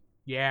Polaris.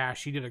 Yeah,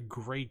 she did a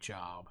great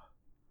job.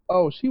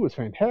 Oh, she was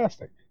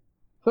fantastic.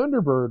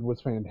 Thunderbird was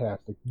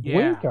fantastic.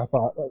 Yeah. Blink, I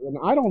thought, and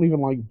I don't even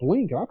like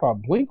Blink, and I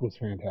thought Blink was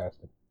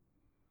fantastic.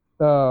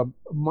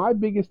 My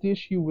biggest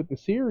issue with the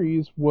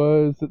series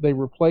was that they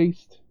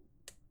replaced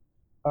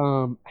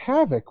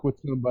Havoc with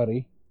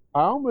somebody.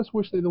 I almost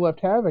wish they'd left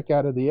Havoc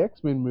out of the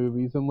X-Men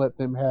movies and let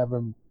them have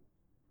him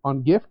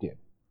on Gifted.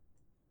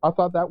 I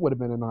thought that would have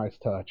been a nice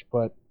touch,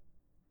 but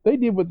they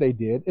did what they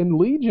did. And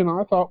Legion,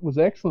 I thought, was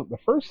excellent the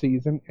first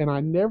season, and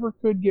I never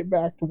could get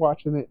back to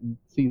watching it in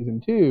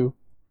season 2.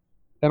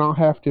 And I'll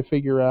have to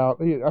figure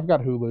out. I've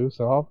got Hulu,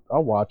 so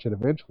I'll watch it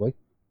eventually.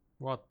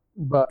 Well,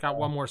 But got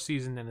one more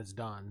season and it's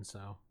done,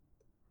 so.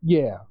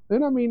 yeah,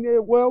 and I mean,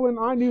 and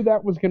I knew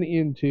that was going to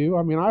end too.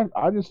 I mean,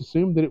 I just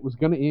assumed that it was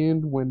going to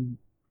end when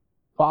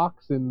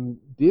Fox and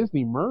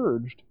Disney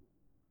merged.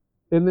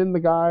 And then the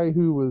guy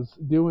who was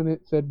doing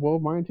it said, well,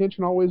 my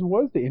intention always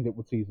was to end it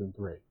with season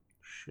 3.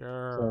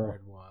 Sure,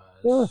 it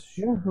was.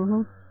 Yeah,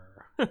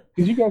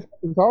 Because you guys,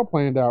 it's all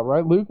planned out,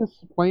 right? Lucas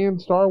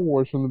planned Star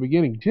Wars from the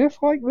beginning,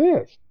 just like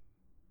this.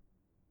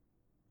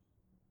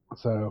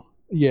 So,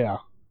 yeah.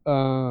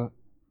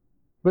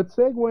 But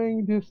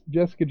segueing to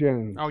Jessica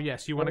Jones. Oh,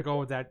 yes, you want to go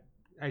with that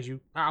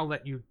I'll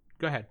let you,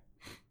 go ahead.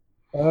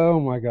 Oh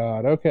my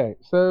God. Okay.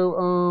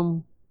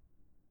 So,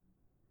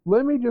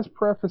 let me just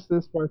preface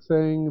this by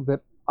saying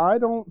that I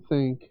don't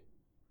think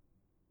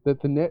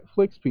that the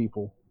Netflix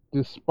people,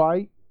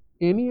 despite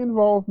any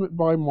involvement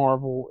by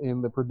Marvel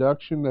in the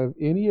production of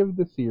any of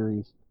the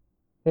series,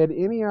 had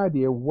any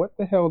idea what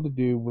the hell to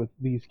do with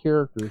these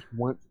characters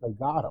once they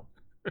got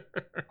them.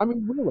 I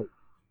mean, really.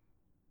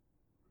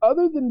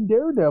 Other than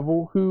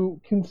Daredevil,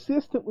 who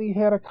consistently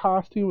had a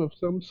costume of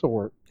some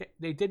sort.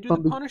 They did do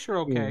the Punisher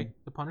okay.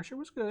 The Punisher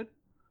was good.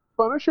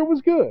 Punisher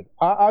was good.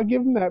 I'll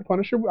give him that.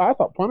 I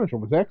thought Punisher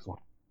was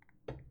excellent.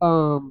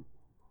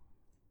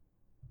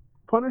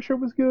 Punisher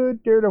was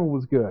good. Daredevil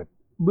was good.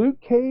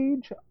 Luke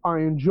Cage, I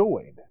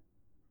enjoyed.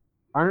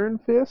 Iron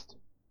Fist,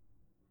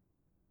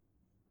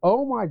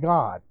 oh my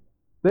God.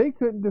 They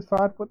couldn't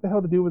decide what the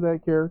hell to do with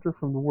that character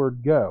from the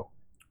word go.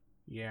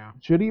 Yeah.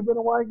 Should he have been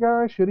a white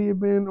guy? Should he have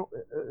been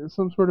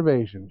some sort of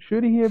Asian?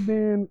 Should he have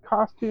been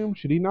costumed?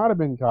 Should he not have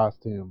been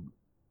costumed?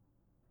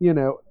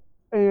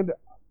 And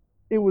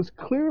it was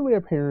clearly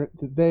apparent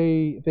that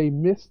they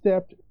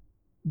misstepped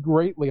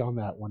greatly on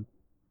that one.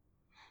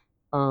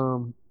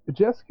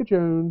 Jessica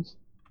Jones,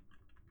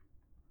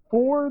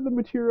 for the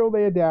material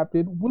they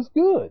adapted, was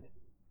good.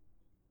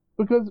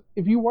 Because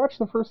if you watch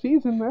the first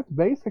season, that's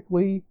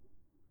basically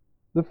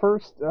the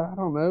first,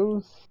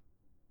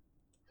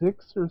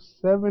 6 or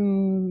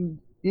 7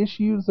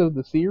 issues of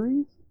the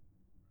series.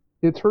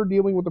 It's her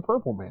dealing with the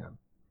Purple Man.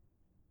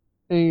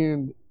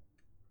 And,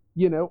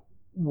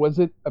 was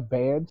it a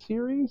bad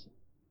series?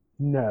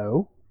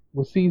 No.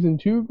 Was season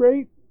 2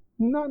 great?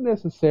 Not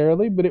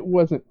necessarily, but it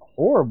wasn't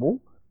horrible.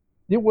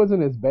 It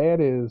wasn't as bad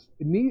as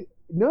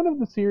none of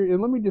the series.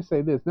 And let me just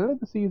say this: none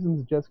of the seasons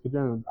of Jessica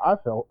Jones, I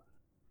felt,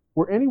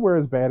 were anywhere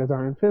as bad as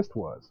Iron Fist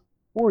was,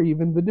 or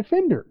even the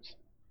Defenders.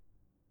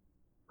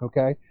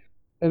 Okay,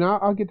 and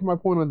I'll get to my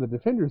point on the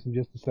Defenders in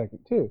just a second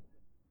too.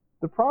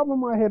 The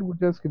problem I had with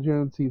Jessica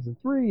Jones season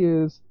 3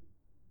 is,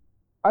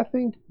 I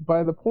think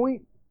by the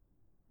point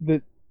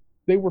that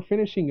they were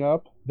finishing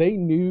up, they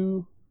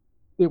knew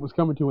it was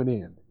coming to an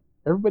end.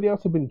 Everybody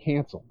else had been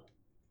canceled.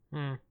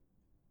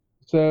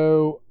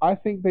 So I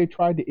think they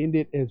tried to end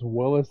it as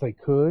well as they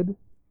could.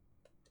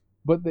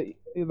 But the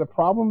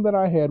problem that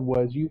I had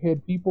was you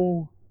had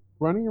people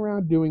running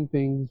around doing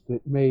things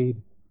that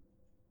made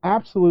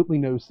absolutely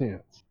no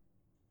sense.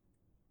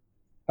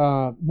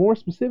 More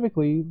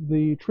specifically,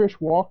 the Trish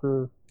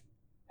Walker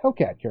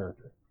Hellcat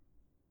character,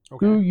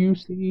 who you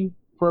see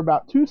for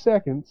about 2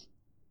 seconds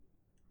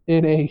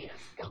in a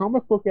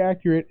comic book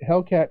accurate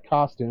Hellcat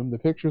costume. The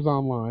picture's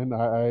online.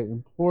 I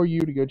implore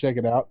you to go check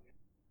it out,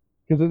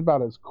 because it's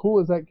about as cool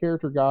as that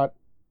character got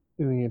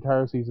in the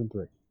entire season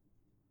 3.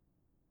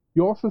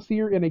 You also see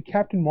her in a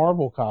Captain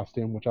Marvel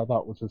costume, which I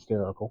thought was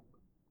hysterical.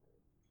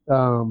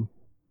 But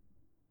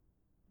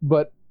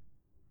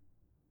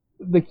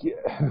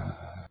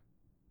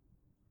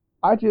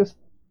I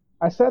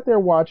sat there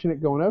watching it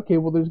going, okay,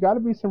 well, there's got to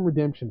be some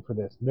redemption for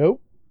this.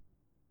 Nope.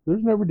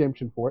 There's no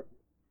redemption for it.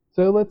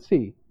 So let's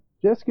see.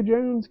 Jessica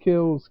Jones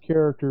kills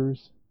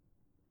characters,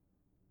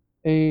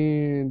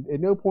 and at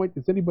no point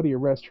does anybody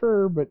arrest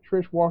her, but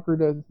Trish Walker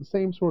does the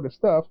same sort of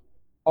stuff,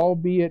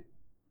 albeit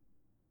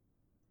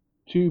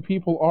to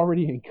people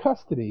already in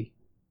custody,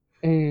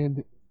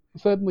 and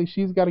suddenly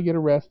she's got to get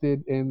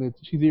arrested, and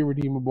she's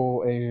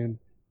irredeemable, and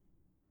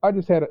I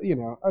just had, I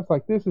was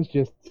like, this is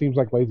just seems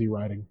like lazy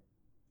writing.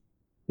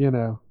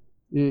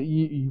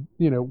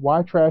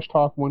 Why trash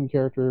talk one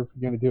character if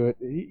you're going to do it?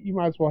 You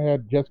might as well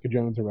have Jessica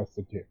Jones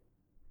arrested too.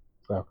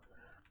 So,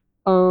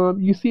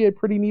 You see a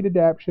pretty neat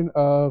adaptation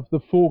of the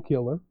Fool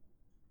Killer.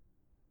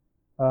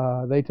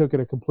 They took it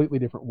a completely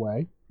different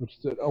way, which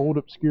is an old,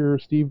 obscure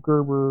Steve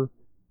Gerber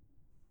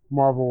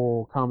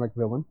Marvel comic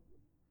villain.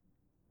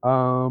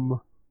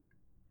 Um,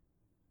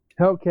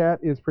 Hellcat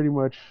is pretty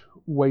much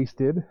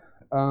wasted.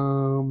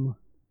 Um,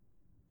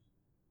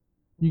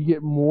 you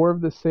get more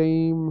of the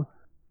same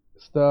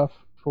stuff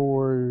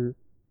for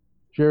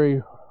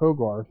Jerry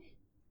Hogarth,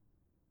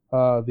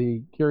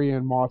 the Carrie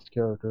Ann Moss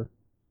character,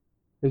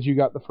 as you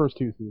got the first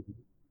two seasons.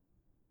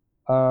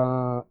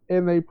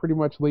 And they pretty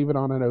much leave it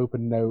on an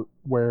open note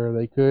where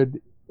they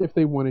could, if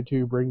they wanted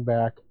to, bring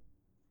back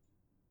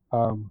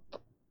um,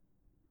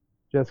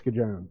 Jessica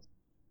Jones,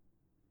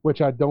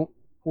 which I don't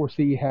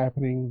foresee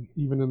happening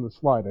even in the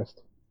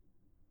slightest.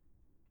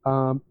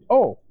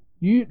 Oh,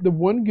 the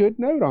one good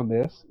note on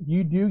this,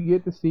 you do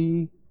get to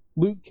see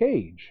Luke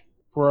Cage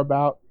for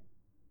about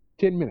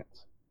 10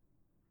 minutes.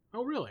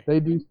 Oh, really? They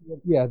do,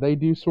 yeah, they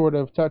do sort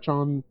of touch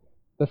on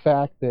the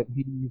fact that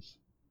he's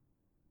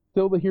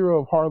still the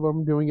hero of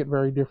Harlem, doing it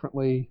very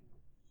differently.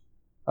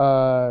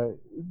 The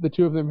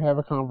two of them have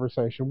a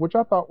conversation, which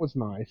I thought was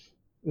nice.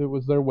 It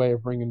was their way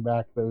of bringing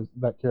back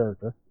that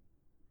character,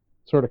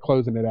 sort of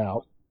closing it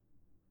out.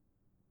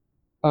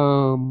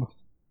 Um,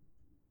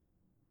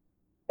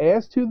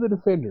 as to the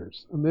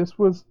Defenders, and this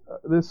was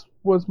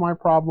my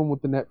problem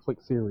with the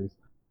Netflix series,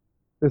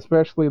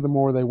 especially the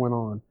more they went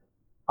on.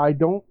 I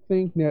don't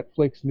think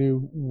Netflix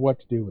knew what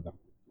to do with them.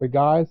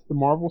 The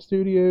Marvel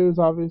Studios,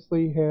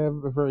 obviously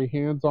have a very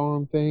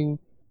hands-on thing.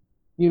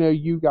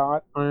 You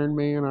got Iron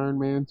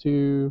Man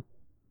 2,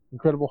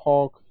 Incredible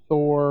Hulk,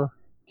 Thor,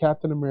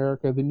 Captain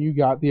America, then you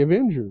got the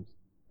Avengers.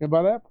 And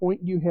by that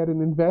point, you had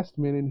an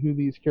investment in who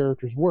these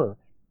characters were.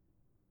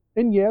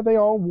 And yeah, they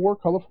all wore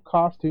colorful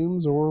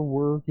costumes or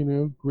were,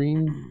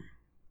 green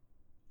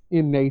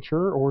in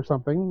nature or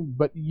something,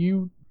 but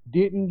you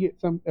didn't get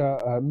some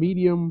a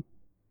medium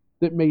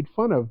that made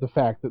fun of the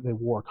fact that they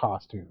wore a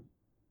costume.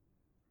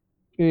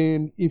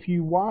 And if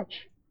you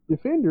watch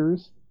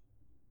Defenders,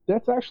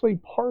 that's actually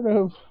part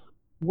of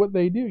what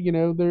they do.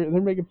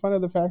 They're making fun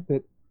of the fact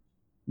that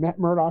Matt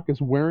Murdock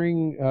is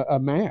wearing a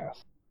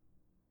mask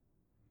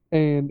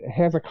and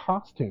has a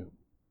costume.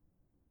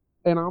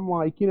 And I'm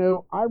like,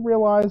 I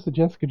realize that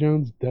Jessica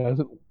Jones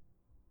doesn't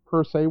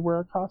per se wear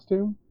a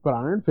costume, but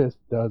Iron Fist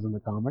does in the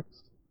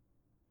comics.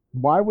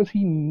 Why was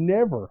he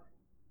never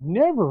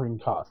in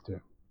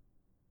costume?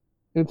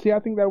 And see, I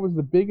think that was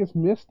the biggest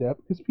misstep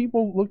because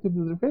people looked at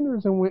the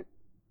Defenders and went,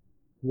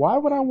 why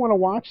would I want to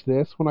watch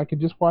this when I could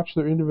just watch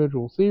their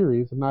individual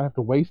series and not have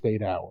to waste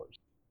 8 hours?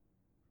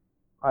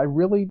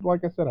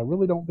 Like I said, I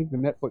really don't think the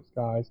Netflix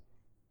guys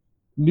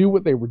knew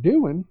what they were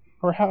doing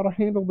or how to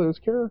handle those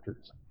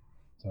characters.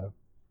 So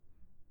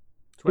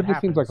It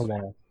just seems like a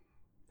loss.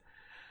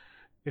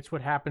 It's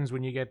what happens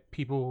when you get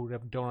people who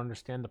don't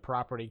understand the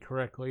property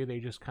correctly. They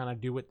just kind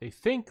of do what they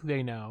think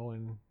they know,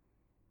 and,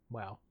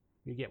 well,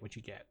 you get what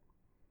you get.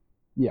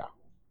 Yeah.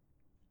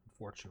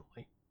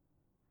 Unfortunately.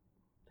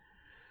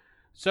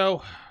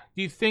 So,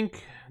 do you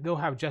think they'll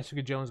have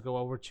Jessica Jones go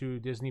over to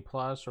Disney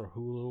Plus or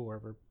Hulu,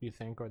 wherever you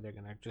think, or they're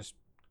going to just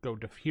go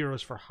to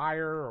Heroes for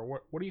Hire,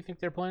 or what do you think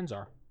their plans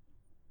are?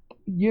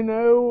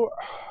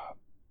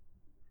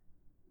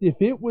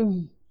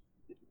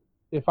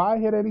 If I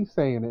had any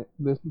say in it,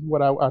 this is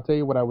what I'll tell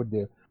you what I would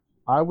do.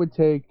 I would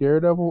take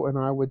Daredevil and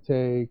I would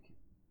take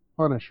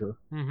Punisher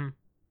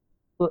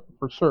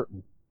for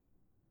certain.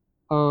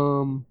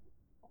 On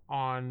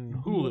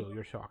Hulu,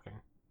 you're talking.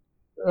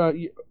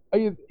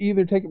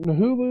 Either take them to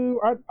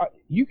Hulu.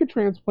 You could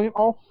transplant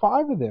all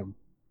 5 of them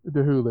to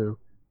Hulu,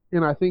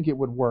 and I think it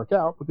would work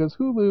out because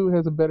Hulu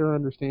has a better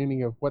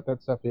understanding of what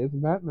that stuff is,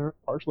 and they're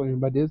partially owned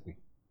by Disney.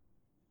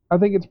 I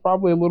think it's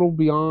probably a little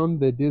beyond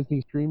the Disney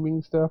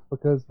streaming stuff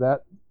because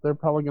they're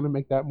probably going to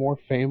make that more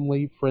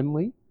family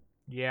friendly.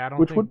 Yeah, I don't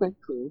which think would make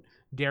sense.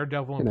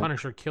 Daredevil and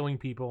Punisher killing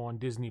people on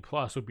Disney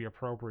Plus would be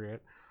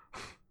appropriate.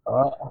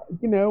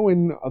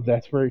 And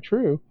that's very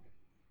true.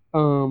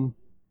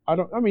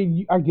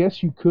 I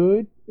guess you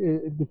could,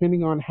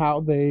 depending on how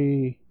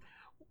they,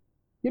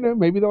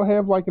 maybe they'll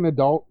have like an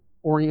adult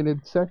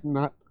oriented section.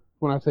 Not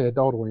when I say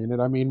adult oriented,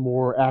 I mean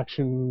more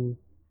action,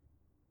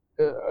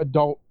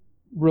 adult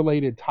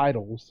related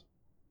titles,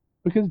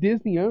 because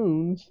Disney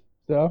owns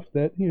stuff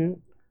that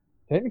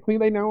technically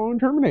they now own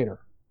Terminator.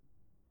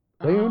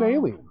 They own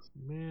Aliens.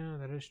 Yeah,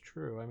 that is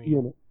true. I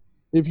mean,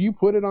 if you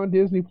put it on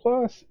Disney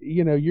Plus,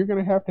 you're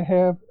going to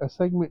have a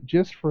segment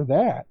just for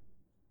that.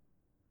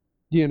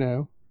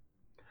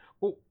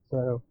 Well,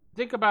 so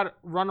think about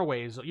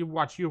Runaways. You've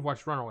watched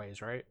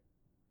Runaways, right?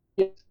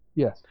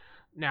 Yes.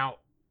 Now,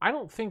 I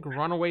don't think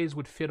Runaways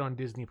would fit on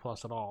Disney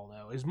Plus at all,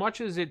 though. As much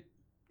as it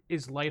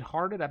is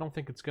lighthearted, I don't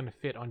think it's going to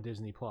fit on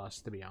Disney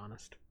Plus, to be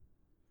honest.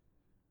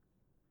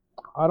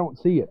 I don't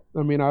see it.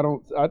 I mean, I'd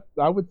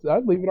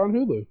leave it on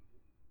Hulu.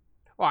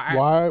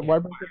 Well,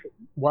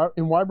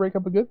 why break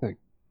up a good thing?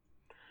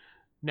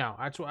 No,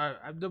 that's why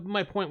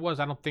my point was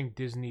I don't think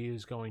Disney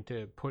is going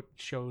to put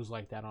shows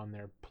like that on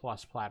their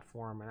Plus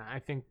platform, and I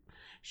think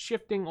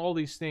shifting all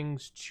these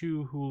things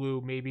to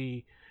Hulu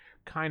maybe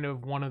kind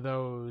of one of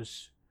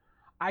those.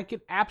 I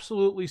could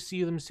absolutely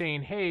see them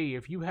saying, "Hey,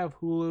 if you have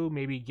Hulu,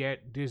 maybe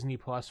get Disney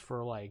Plus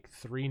for like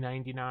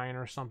 $3.99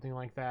 or something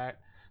like that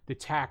to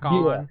tack Yeah,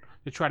 on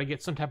to try to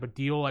get some type of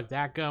deal like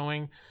that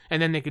going,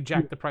 and then they could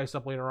jack the price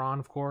up later on,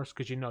 of course,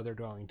 because you know they're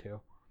going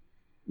to."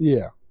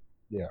 yeah,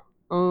 yeah.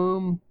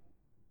 Um,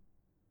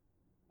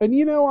 and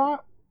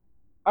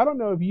I don't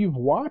know if you've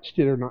watched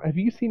it or not. Have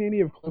you seen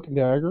any of Cloak and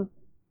Dagger?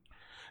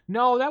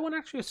 No, that one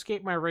actually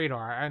escaped my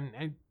radar,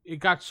 and it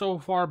got so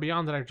far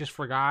beyond that I just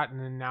forgot, and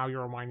then now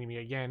you're reminding me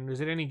again. Is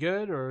it any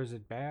good or is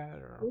it bad?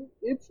 Or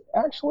It's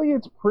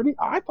pretty.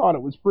 I thought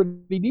it was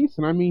pretty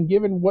decent. I mean,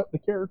 given what the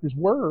characters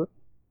were,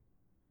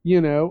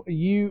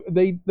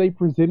 they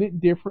present it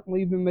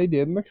differently than they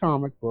did in the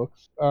comic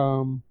books.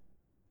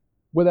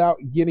 Without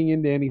getting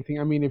into anything,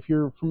 I mean, if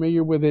you're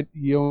familiar with it,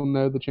 you'll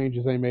know the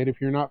changes they made.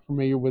 If you're not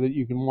familiar with it,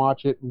 you can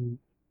watch it, and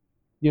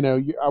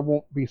I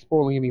won't be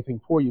spoiling anything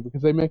for you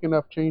because they make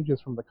enough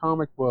changes from the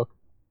comic book.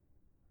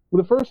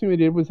 Well, the first thing they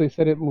did was they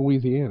set it in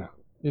Louisiana,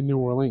 in New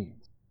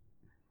Orleans,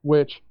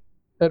 which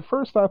at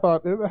first I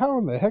thought, how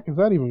in the heck is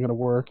that even going to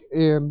work?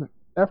 And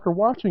after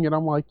watching it,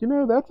 I'm like,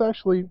 that's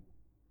actually,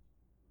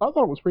 I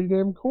thought it was pretty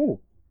damn cool.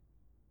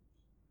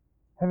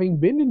 Having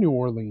been to New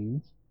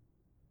Orleans,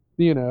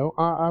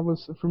 I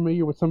was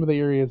familiar with some of the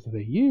areas that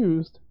they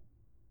used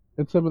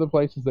and some of the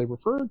places they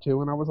referred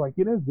to, and I was like,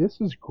 this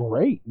is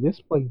great.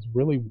 This plays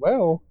really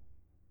well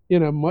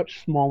in a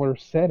much smaller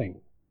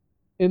setting.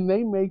 And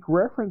they make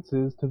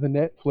references to the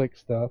Netflix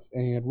stuff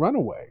and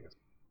Runaways.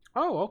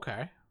 oh,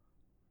 okay.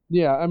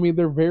 Yeah, I mean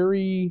they're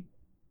very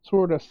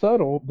sort of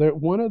subtle. That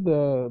one of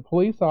the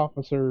police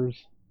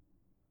officers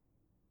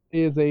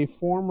is a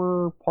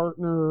former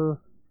partner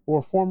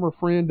or former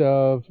friend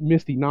of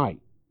Misty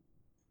Knight,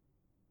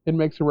 and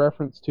makes a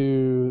reference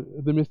to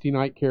the Misty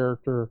Knight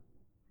character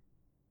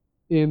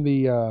in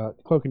the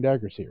Cloak and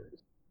Dagger series.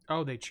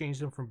 Oh, they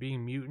changed them from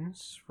being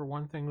mutants. For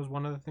one thing, was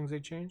one of the things they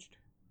changed.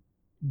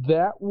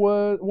 That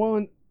was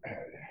one.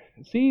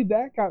 See,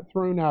 that got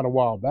thrown out a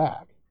while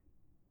back.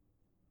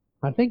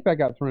 I think that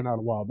got thrown out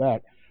a while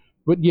back.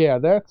 But yeah,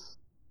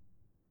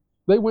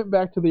 they went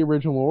back to the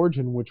original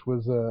origin, which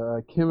was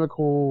a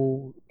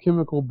chemical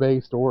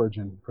based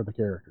origin for the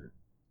character.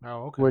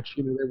 Oh, okay. Which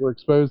they were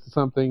exposed to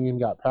something and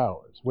got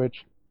powers.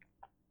 Which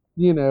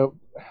you know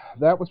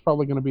that was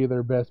probably going to be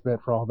their best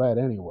bet for all that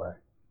anyway.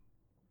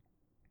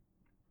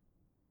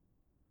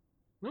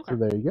 Okay. So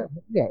there you go.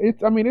 Yeah,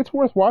 it's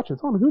worth watching.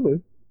 It's on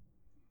Hulu.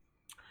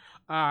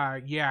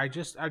 Yeah, I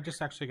just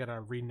actually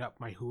gotta re-up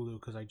my Hulu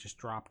because I just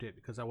dropped it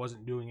because I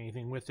wasn't doing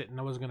anything with it and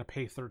I wasn't gonna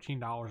pay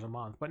 $13 a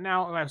month. But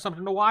now I have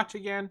something to watch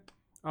again.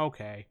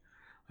 Okay,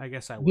 I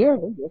guess I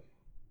will. Yeah.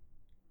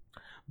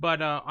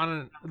 But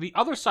on the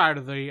other side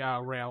of the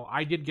rail,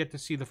 I did get to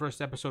see the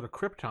first episode of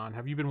Krypton.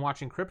 Have you been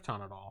watching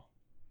Krypton at all?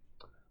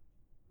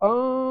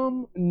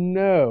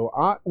 No.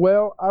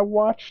 I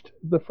watched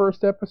the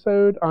first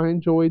episode. I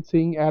enjoyed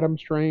seeing Adam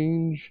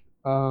Strange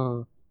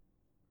on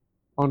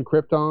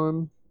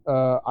Krypton.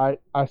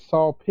 I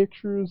saw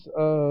pictures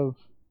of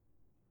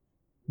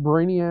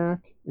Brainiac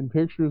and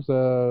pictures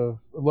of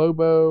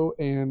Lobo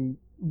and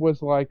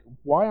was like,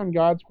 why on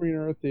God's green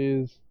earth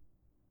is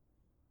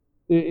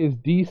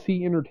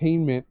DC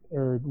Entertainment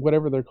or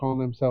whatever they're calling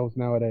themselves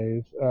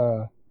nowadays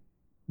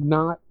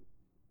not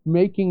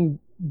making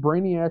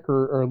Brainiac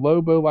or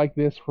Lobo like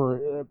this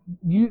for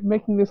you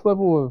making this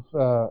level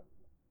of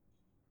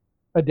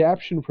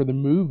adaptation for the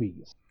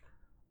movies?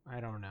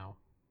 I don't know.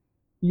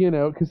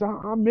 Because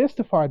I'm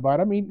mystified by it.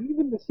 I mean,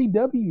 even the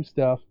CW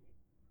stuff,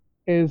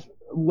 as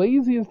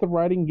lazy as the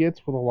writing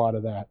gets with a lot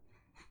of that,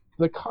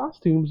 the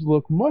costumes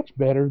look much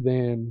better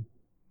than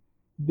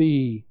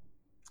the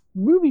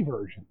movie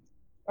version.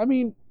 I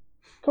mean,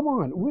 come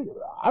on.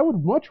 I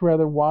would much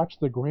rather watch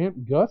the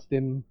Grant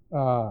Gustin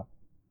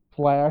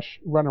Flash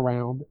run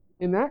around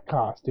in that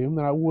costume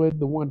than I would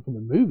the one from the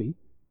movie.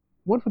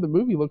 One from the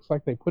movie looks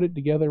like they put it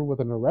together with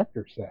an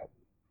erector set.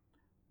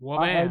 Well,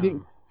 I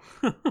didn't,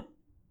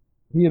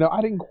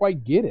 I didn't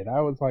quite get it. I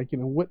was like,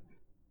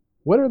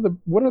 what are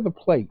the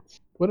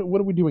plates? What are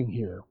we doing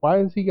here? Why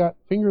has he got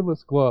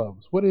fingerless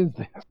gloves? What is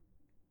this?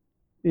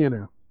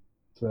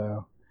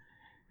 So.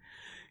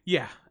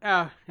 Yeah.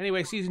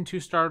 Anyway, season 2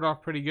 started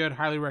off pretty good.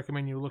 Highly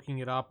recommend you looking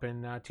it up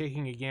and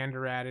taking a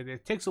gander at it.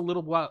 It takes a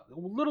little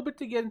bit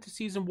to get into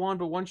season 1,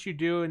 but once you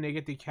do and they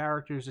get the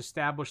characters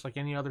established like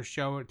any other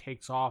show, it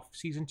takes off.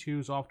 Season 2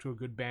 is off to a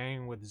good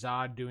bang with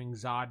Zod doing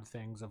Zod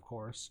things, of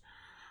course.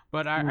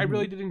 But I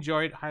really did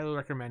enjoy it. Highly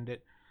recommend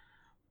it.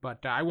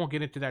 But I won't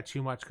get into that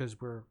too much because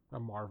we're a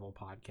Marvel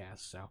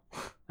podcast. So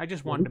I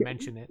just wanted to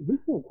mention it. We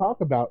can't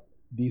talk about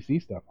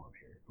DC stuff on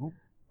here.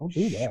 Don't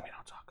do that. We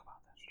don't talk about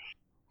that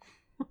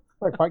stuff.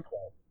 Like Fight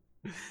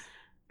Club.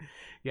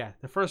 Yeah,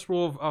 the first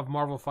rule of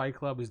Marvel Fight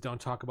Club is don't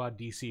talk about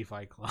DC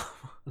Fight Club.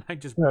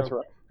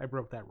 I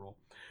broke that rule.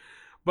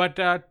 But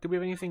do we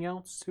have anything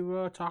else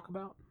to talk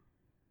about?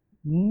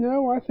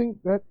 No, I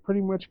think that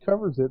pretty much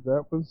covers it.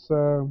 That was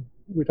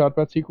we talked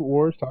about Secret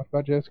Wars, talked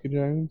about Jessica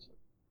Jones,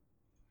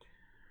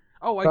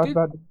 Oh, I talked did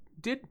about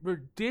did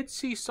did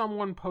see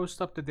someone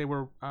post up that they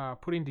were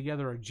putting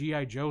together a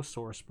GI Joe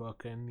source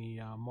book in the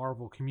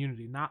Marvel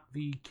community, not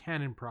the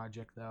canon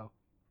project though.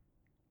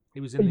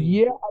 It was in the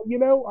yeah,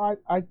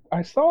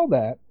 I saw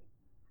that,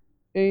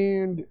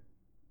 and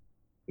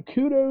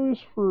kudos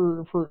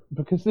for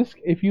because this,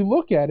 if you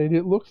look at it,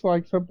 it looks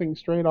like something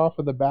straight off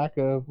of the back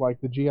of like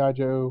the GI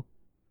Joe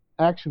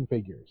action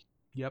figures.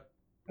 Yep.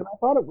 And I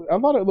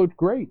thought it looked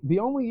great. The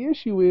only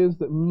issue is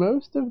that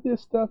most of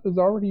this stuff has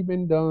already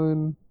been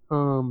done.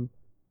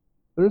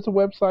 There's a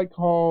website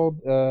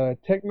called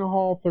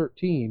Technohall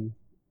 13,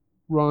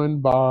 run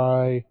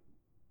by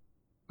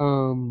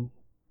um,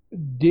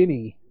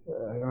 Denny.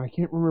 I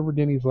can't remember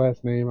Denny's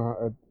last name.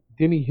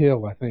 Denny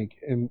Hill, I think.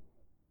 And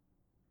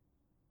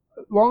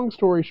long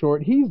story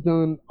short, he's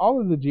done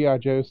all of the GI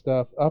Joe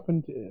stuff up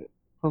into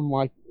from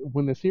like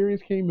when the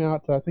series came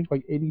out to I think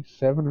like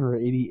 87 or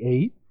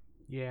 88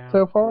 Yeah.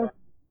 so far.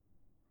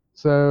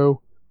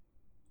 So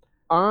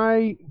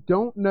I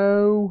don't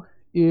know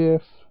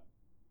if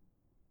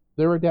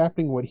they're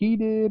adapting what he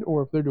did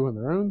or if they're doing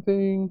their own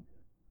thing.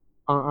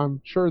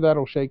 I'm sure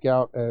that'll shake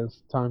out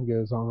as time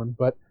goes on,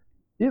 but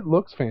it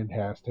looks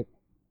fantastic,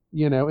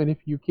 And if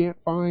you can't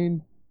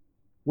find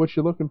what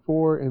you're looking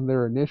for in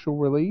their initial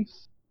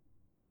release,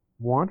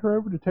 wander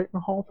over to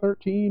Technohall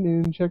 13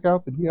 and check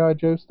out the GI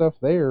Joe stuff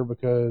there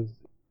because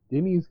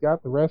Denny's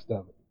got the rest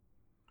of it.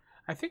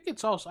 I think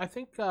it's also. I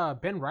think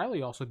Ben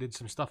Riley also did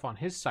some stuff on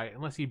his site,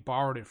 unless he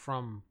borrowed it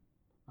from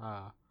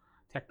uh,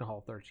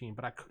 Technohall 13.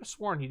 But I could have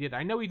sworn he did.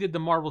 I know he did the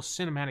Marvel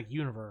Cinematic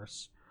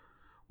Universe,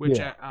 which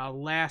Yeah.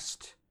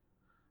 last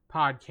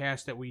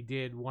podcast that we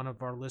did, one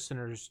of our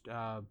listeners,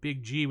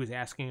 Big G, was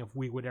asking if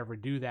we would ever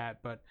do that,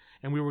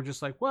 and we were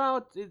just like,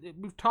 well,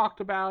 we've talked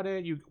about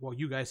it.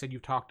 You guys said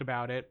you've talked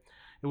about it.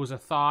 It was a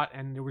thought,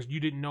 and you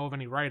didn't know of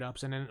any write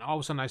ups, and then all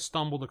of a sudden I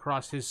stumbled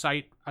across his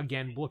site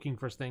again, looking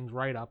for things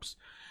write ups,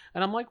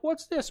 and I'm like,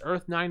 what's this?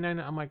 Earth 99.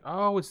 I'm like,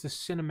 oh, it's the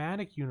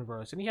cinematic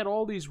universe, and he had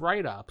all these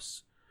write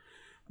ups.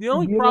 The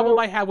only You problem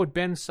know, I have with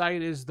Ben's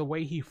site is the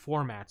way he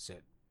formats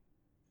it.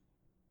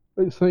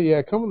 so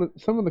yeah,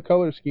 some of the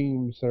color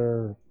schemes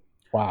are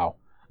wow.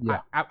 I,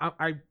 Yeah. I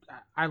I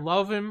I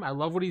love him. I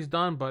love what he's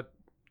done, but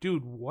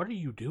dude, what are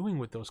you doing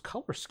with those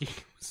color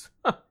schemes?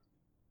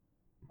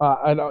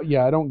 I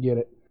don't get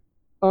it.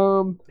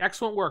 Um,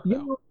 Excellent work, you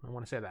though. know, I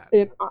want to say that.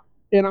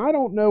 and I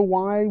don't know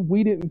why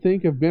we didn't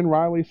think of Ben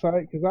Riley's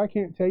site because I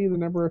can't tell you the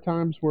number of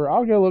times where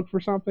I'll go look for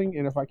something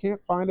and if I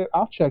can't find it,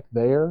 I'll check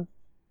there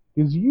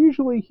because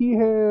usually he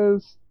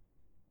has.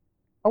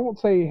 I won't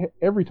say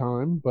every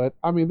time, but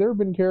I mean there have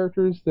been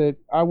characters that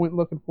I went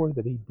looking for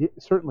that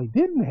certainly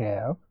didn't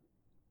have,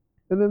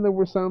 and then there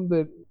were some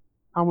that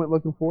I went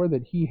looking for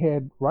that he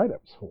had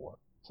write-ups for.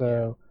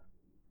 Yeah. So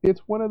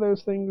it's one of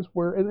those things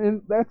where,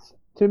 and that's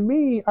to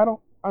me,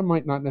 I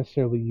might not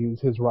necessarily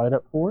use his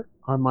write-up for it.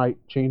 I might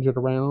change it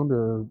around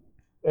or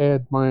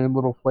add my own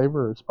little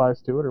flavor or spice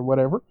to it or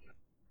whatever.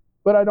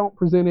 But I don't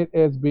present it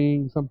as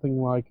being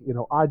something like,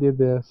 I did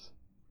this.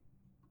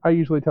 I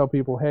usually tell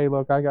people, hey,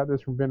 look, I got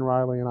this from Ben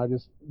Riley and I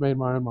just made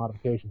my own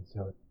modifications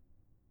to it.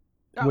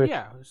 Oh Which,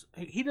 yeah,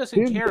 he doesn't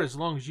Ben, care as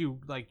long as you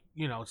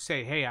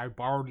say, hey, I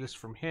borrowed this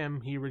from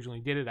him. He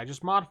originally did it. I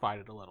just modified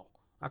it a little.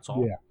 That's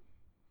all. yeah,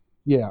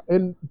 yeah.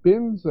 And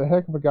Ben's a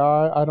heck of a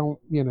guy. I don't,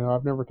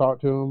 I've never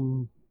talked to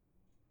him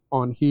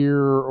on here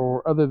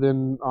or other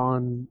than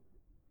on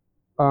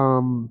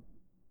um,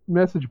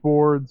 message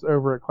boards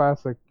over at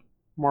Classic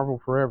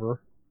Marvel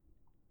Forever.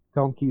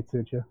 Tell him Keith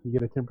sent you. You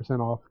get a 10%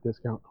 off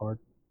discount card.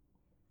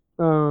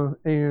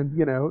 And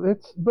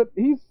but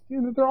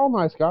they're all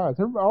nice guys.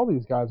 All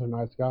these guys are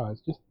nice guys.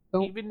 Just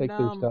don't Even take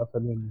their stuff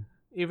and then.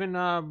 even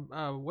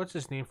what's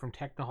his name from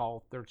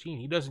Technohall 13?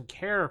 He doesn't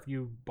care if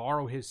you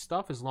borrow his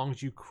stuff as long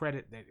as you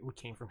credit that it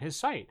came from his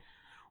site.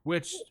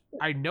 Which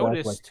I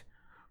noticed Exactly.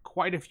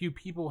 quite a few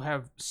people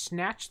have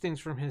snatched things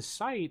from his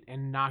site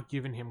and not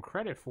given him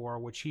credit for,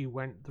 which he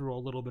went through a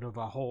little bit of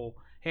a whole,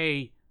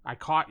 hey, I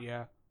caught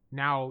you.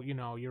 Now,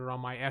 you're on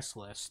my S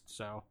list.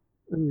 So,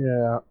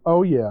 Yeah.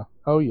 Oh yeah.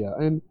 Oh yeah.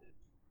 And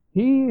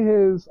he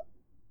has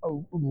a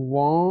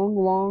long,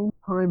 long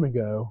time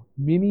ago,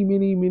 many,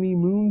 many, many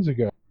moons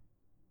ago.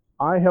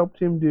 I helped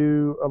him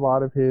do a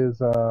lot of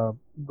his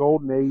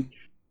Golden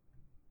Age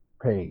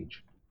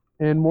page.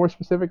 And more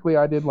specifically,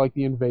 I did like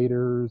the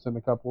Invaders and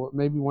a couple,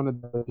 maybe one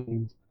of the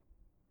teams.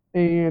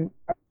 And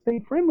I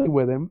stayed friendly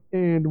with him.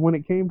 And when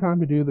it came time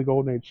to do the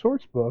Golden Age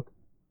source book,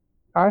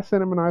 I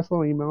sent him a nice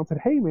little email and said,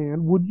 hey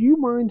man, would you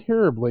mind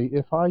terribly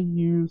if I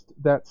used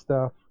that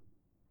stuff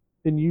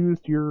and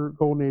used your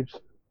Golden Age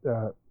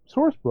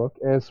source book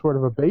as sort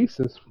of a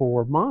basis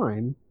for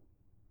mine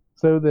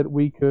so that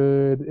we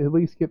could at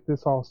least get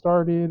this all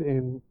started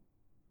and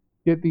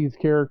get these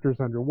characters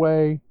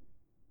underway?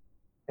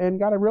 And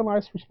got a real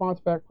nice response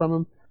back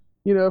from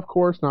him. Of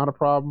course, not a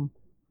problem.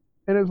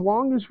 And as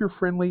long as you're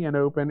friendly and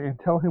open and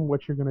tell him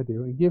what you're going to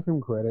do and give him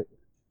credit,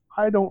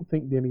 I don't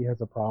think Denny has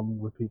a problem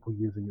with people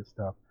using his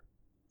stuff.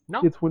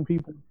 No. It's when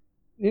people,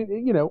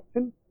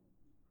 and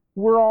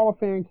we're all a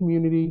fan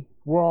community.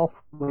 We're all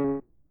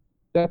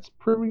that's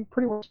pretty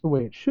much the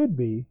way it should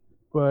be.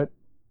 But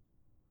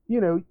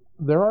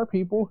there are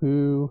people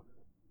who,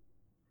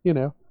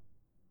 I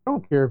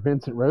don't care if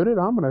Vincent wrote it.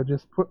 I'm gonna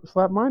just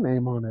slap my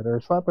name on it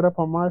or slap it up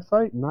on my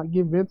site and not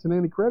give Vincent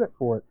any credit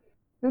for it.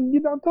 And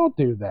don't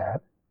do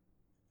that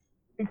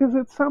because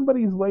it's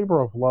somebody's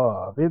labor of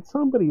love. It's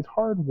somebody's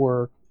hard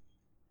work.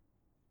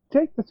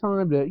 Take the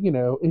time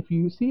to, if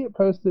you see it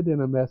posted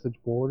in a message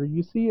board or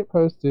you see it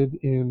posted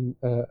in,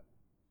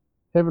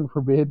 heaven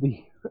forbid,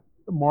 the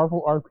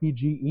Marvel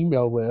RPG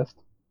email list,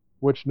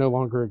 which no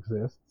longer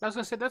exists. I was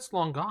gonna say that's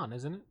long gone,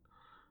 isn't it?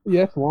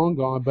 Yeah, it's long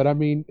gone, but I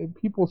mean,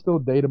 people still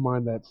data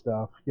mine that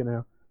stuff,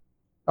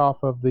 off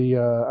of the,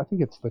 I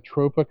think it's the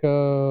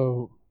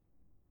Tropica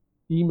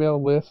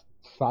email list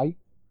site.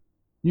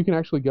 You can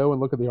actually go and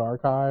look at the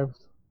archives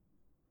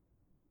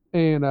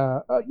and,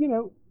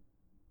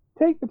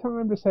 take the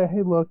time to say,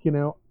 hey, look, I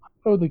know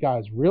the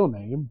guy's real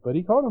name, but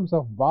he called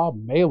himself Bob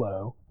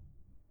Malo,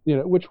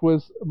 which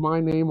was my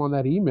name on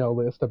that email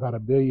list about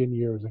 1 billion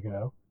years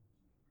ago.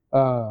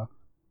 So,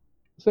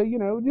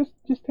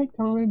 just take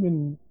time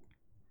and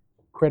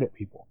credit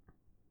people.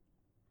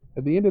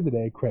 At the end of the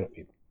day, credit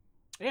people.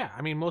 Yeah,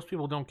 I mean, most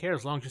people don't care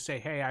as long as you say,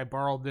 "Hey, I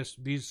borrowed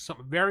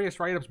some various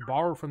write-ups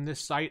borrowed from this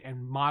site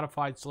and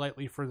modified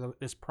slightly for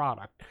this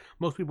product."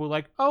 Most people are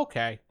like,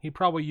 "Okay, he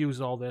probably used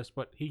all this,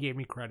 but he gave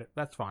me credit.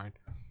 That's fine."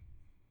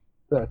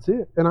 That's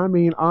it. And I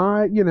mean,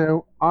 I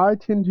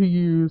tend to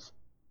use,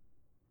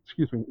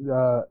 excuse me,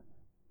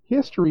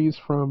 histories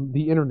from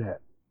the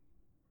internet.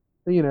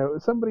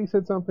 Somebody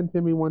said something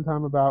to me one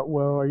time about,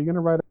 well, are you going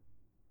to write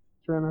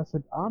a, and I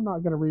said, I'm not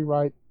going to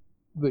rewrite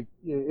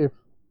if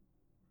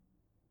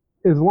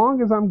as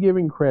long as I'm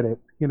giving credit,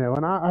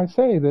 and I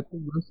say that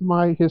most of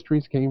my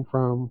histories came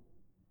from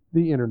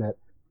the internet.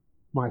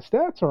 My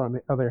stats are, on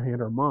the other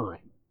hand, are mine.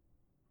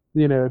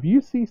 If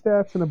you see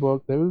stats in a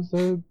book, those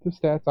are the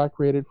stats I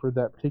created for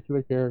that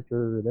particular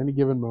character at any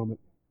given moment.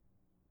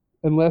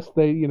 Unless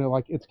they,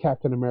 like it's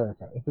Captain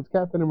America. If it's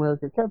Captain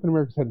America, Captain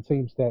America's had the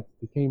same stats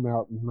that came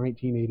out in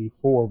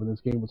 1984 when this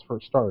game was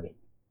first started.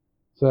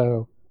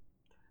 So,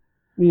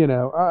 I'm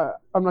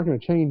not going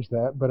to change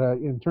that. But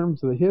in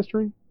terms of the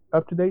history,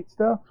 up to date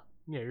stuff,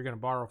 yeah, you're gonna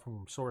borrow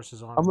from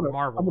sources on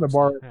Marvel. I'm gonna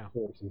borrow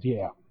sources.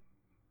 Yeah.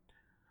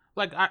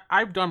 Like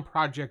I've done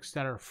projects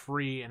that are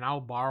free, and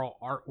I'll borrow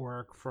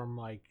artwork from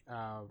like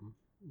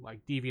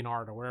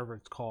DeviantArt or whatever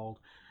it's called,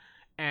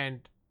 and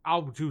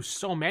I'll do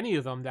so many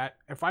of them that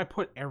if I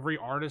put every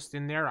artist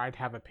in there, I'd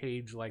have a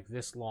page like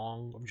this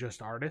long of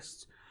just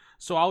artists.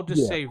 So I'll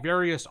just say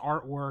various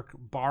artwork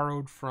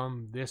borrowed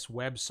from this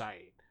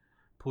website.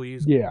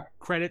 Please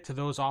credit to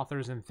those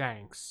authors and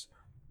thanks.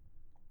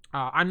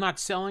 I'm not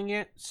selling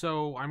it,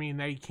 so I mean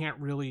they can't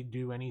really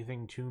do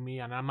anything to me,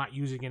 and I'm not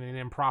using it in an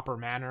improper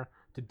manner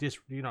to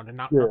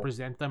not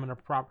represent them in a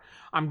proper.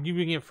 I'm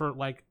using it for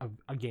like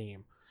a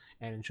game,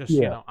 and it's just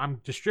I'm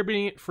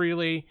distributing it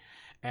freely,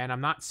 and I'm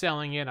not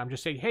selling it. I'm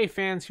just saying, hey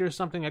fans, here's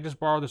something I just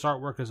borrowed this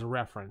artwork as a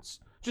reference.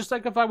 Just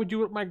like if I would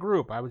do it with my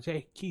group, I would say,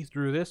 hey, Keith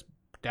drew this,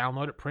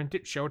 download it, print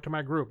it, show it to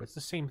my group. It's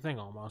the same thing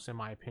almost, in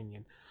my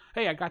opinion.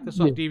 Hey, I got this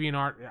off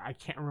DeviantArt. I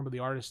can't remember the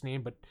artist's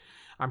name, but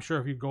I'm sure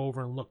if you go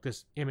over and look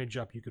this image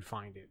up, you could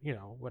find it.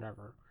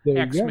 Whatever.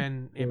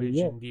 X-Men image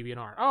in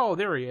DeviantArt. Oh,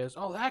 there he is.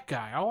 Oh, that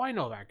guy. Oh, I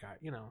know that guy.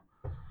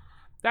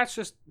 That's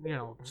just,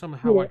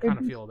 somehow I kind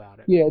of feel about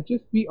it. Yeah,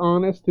 just be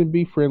honest and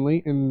be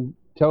friendly and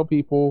tell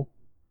people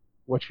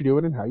what you're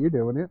doing and how you're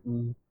doing it.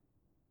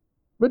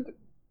 But,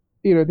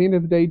 at the end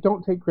of the day,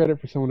 don't take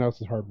credit for someone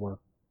else's hard work.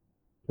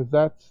 Because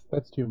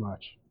that's too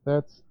much.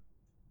 That's,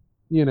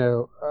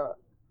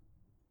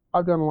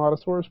 I've done a lot of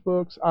source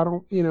books. I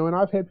don't, and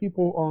I've had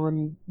people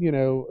on,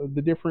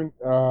 the different,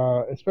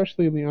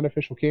 especially in the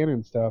unofficial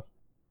canon stuff.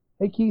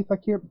 Hey, Keith, I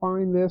can't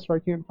find this or I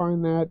can't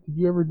find that. Did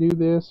you ever do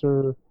this?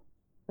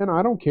 And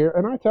I don't care.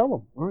 And I tell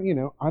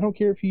them, I don't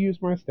care if you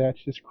use my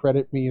stats. Just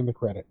credit me in the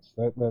credits.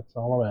 That's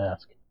all I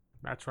ask.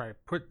 That's right.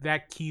 Put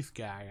that Keith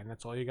guy, and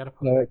that's all you got to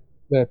put.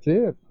 That's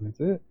it. That's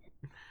it.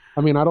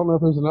 I mean, I don't know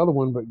if there's another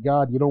one, but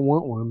God, you don't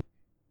want one.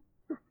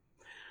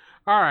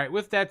 All right.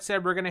 With that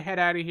said, we're going to head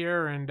out of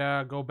here and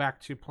go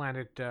back to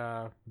Planet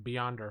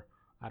Beyonder.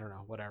 I don't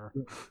know, whatever.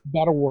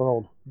 Battle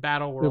World.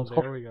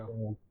 There we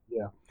go.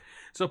 Yeah.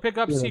 So pick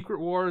up Secret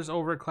Wars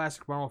over at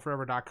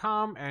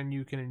ClassicMarvelForever.com, and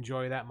you can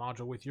enjoy that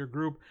module with your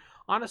group.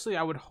 Honestly,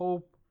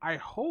 I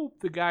hope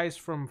the guys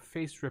from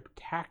FASERIP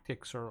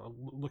Tactics are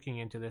looking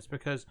into this,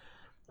 because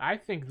I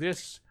think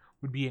this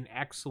would be an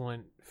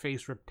excellent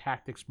FASERIP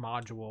Tactics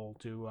module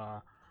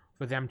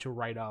for them to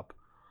write up,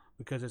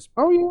 because it's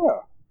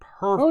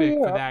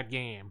perfect for that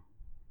game.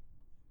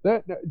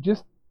 That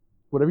just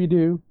whatever you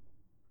do,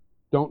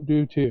 don't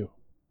do 2.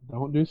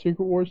 Don't do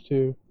Secret Wars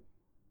 2.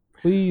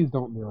 Please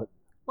don't do it.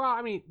 Well,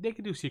 I mean, they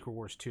could do Secret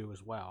Wars 2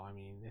 as well. I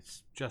mean,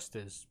 it's just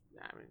as,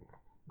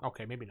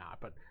 okay, maybe not,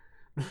 but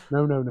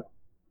no.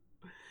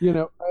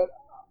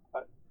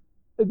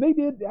 They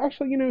did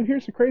actually.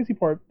 Here's the crazy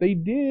part. They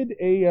did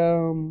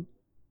a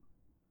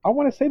I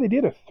want to say they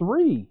did a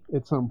 3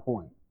 at some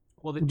point.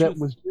 Well, That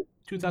was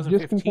 2015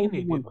 just they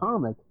contained one did.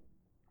 comic.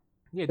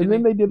 Yeah, And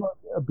then they did like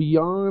a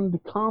Beyond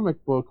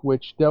comic book,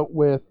 which dealt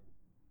with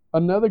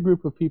another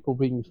group of people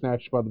being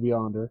snatched by the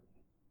Beyonder.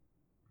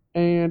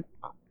 And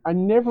I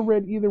never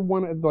read either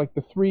one of like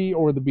the 3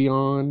 or the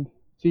Beyond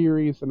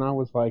series, and I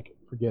was like,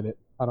 forget it.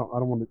 I don't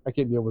want to. I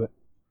can't deal with it.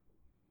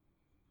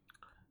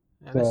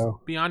 Yeah, So,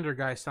 this Beyonder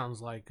guy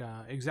sounds like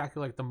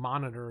exactly like the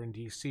Monitor in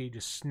DC,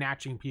 just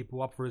snatching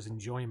people up for his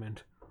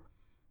enjoyment.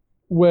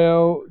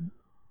 well,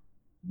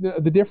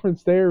 the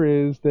difference there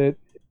is that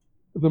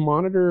the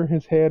Monitor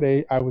has had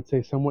I would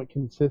say, somewhat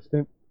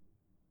consistent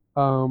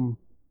um,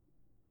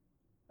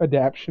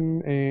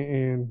 adaptation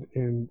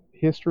and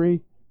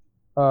history.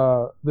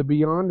 The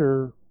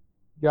Beyonder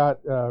got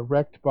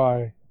wrecked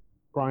by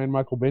Brian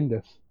Michael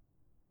Bendis.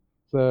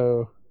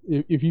 So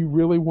if you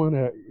really want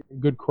a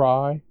good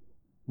cry,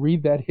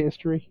 read that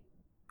history.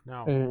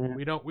 No, And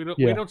we don't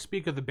yeah. we don't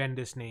speak of the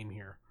Bendis name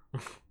here.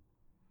 It's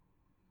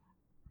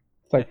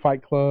like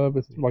Fight Club.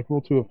 It's like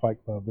Rule 2 of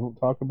Fight Club. Don't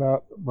talk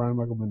about Brian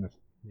Michael Bendis.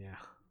 Yeah.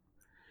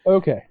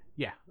 Okay.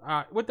 Yeah.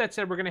 With that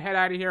said, we're going to head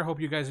out of here.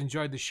 Hope you guys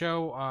enjoyed the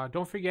show.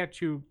 Don't forget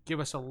to give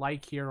us a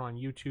like here on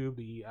YouTube,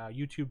 the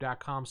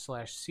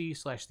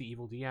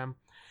youtube.com/c/theevildm.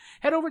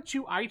 Head over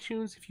to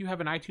iTunes if you have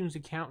an iTunes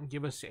account and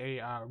give us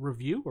a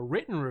review, a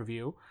written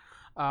review.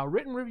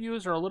 Written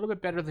reviews are a little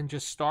bit better than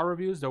just star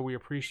reviews, though we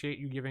appreciate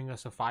you giving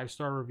us a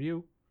 5-star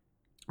review.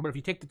 But if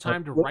you take the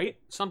time to write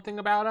something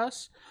about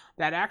us,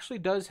 that actually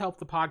does help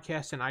the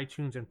podcast in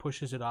iTunes and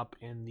pushes it up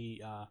in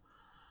the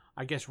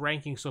I guess,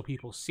 ranking so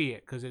people see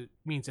it, because it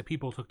means that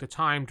people took the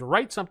time to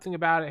write something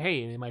about it.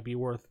 Hey, it might be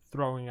worth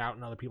throwing out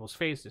in other people's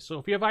faces. So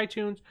if you have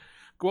iTunes,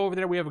 go over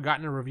there. We haven't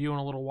gotten a review in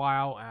a little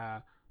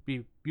while.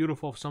 Be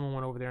beautiful if someone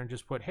went over there and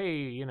just put,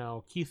 hey,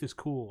 Keith is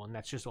cool, and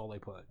that's just all they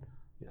put.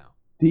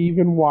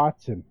 Stephen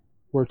Watson,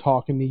 we're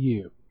talking to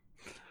you.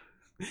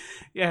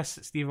 Yes,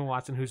 Stephen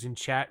Watson, who's in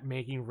chat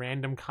making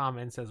random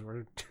comments as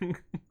we're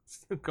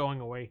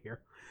going away here.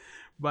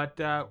 But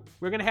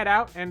we're going to head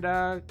out and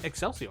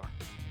Excelsior.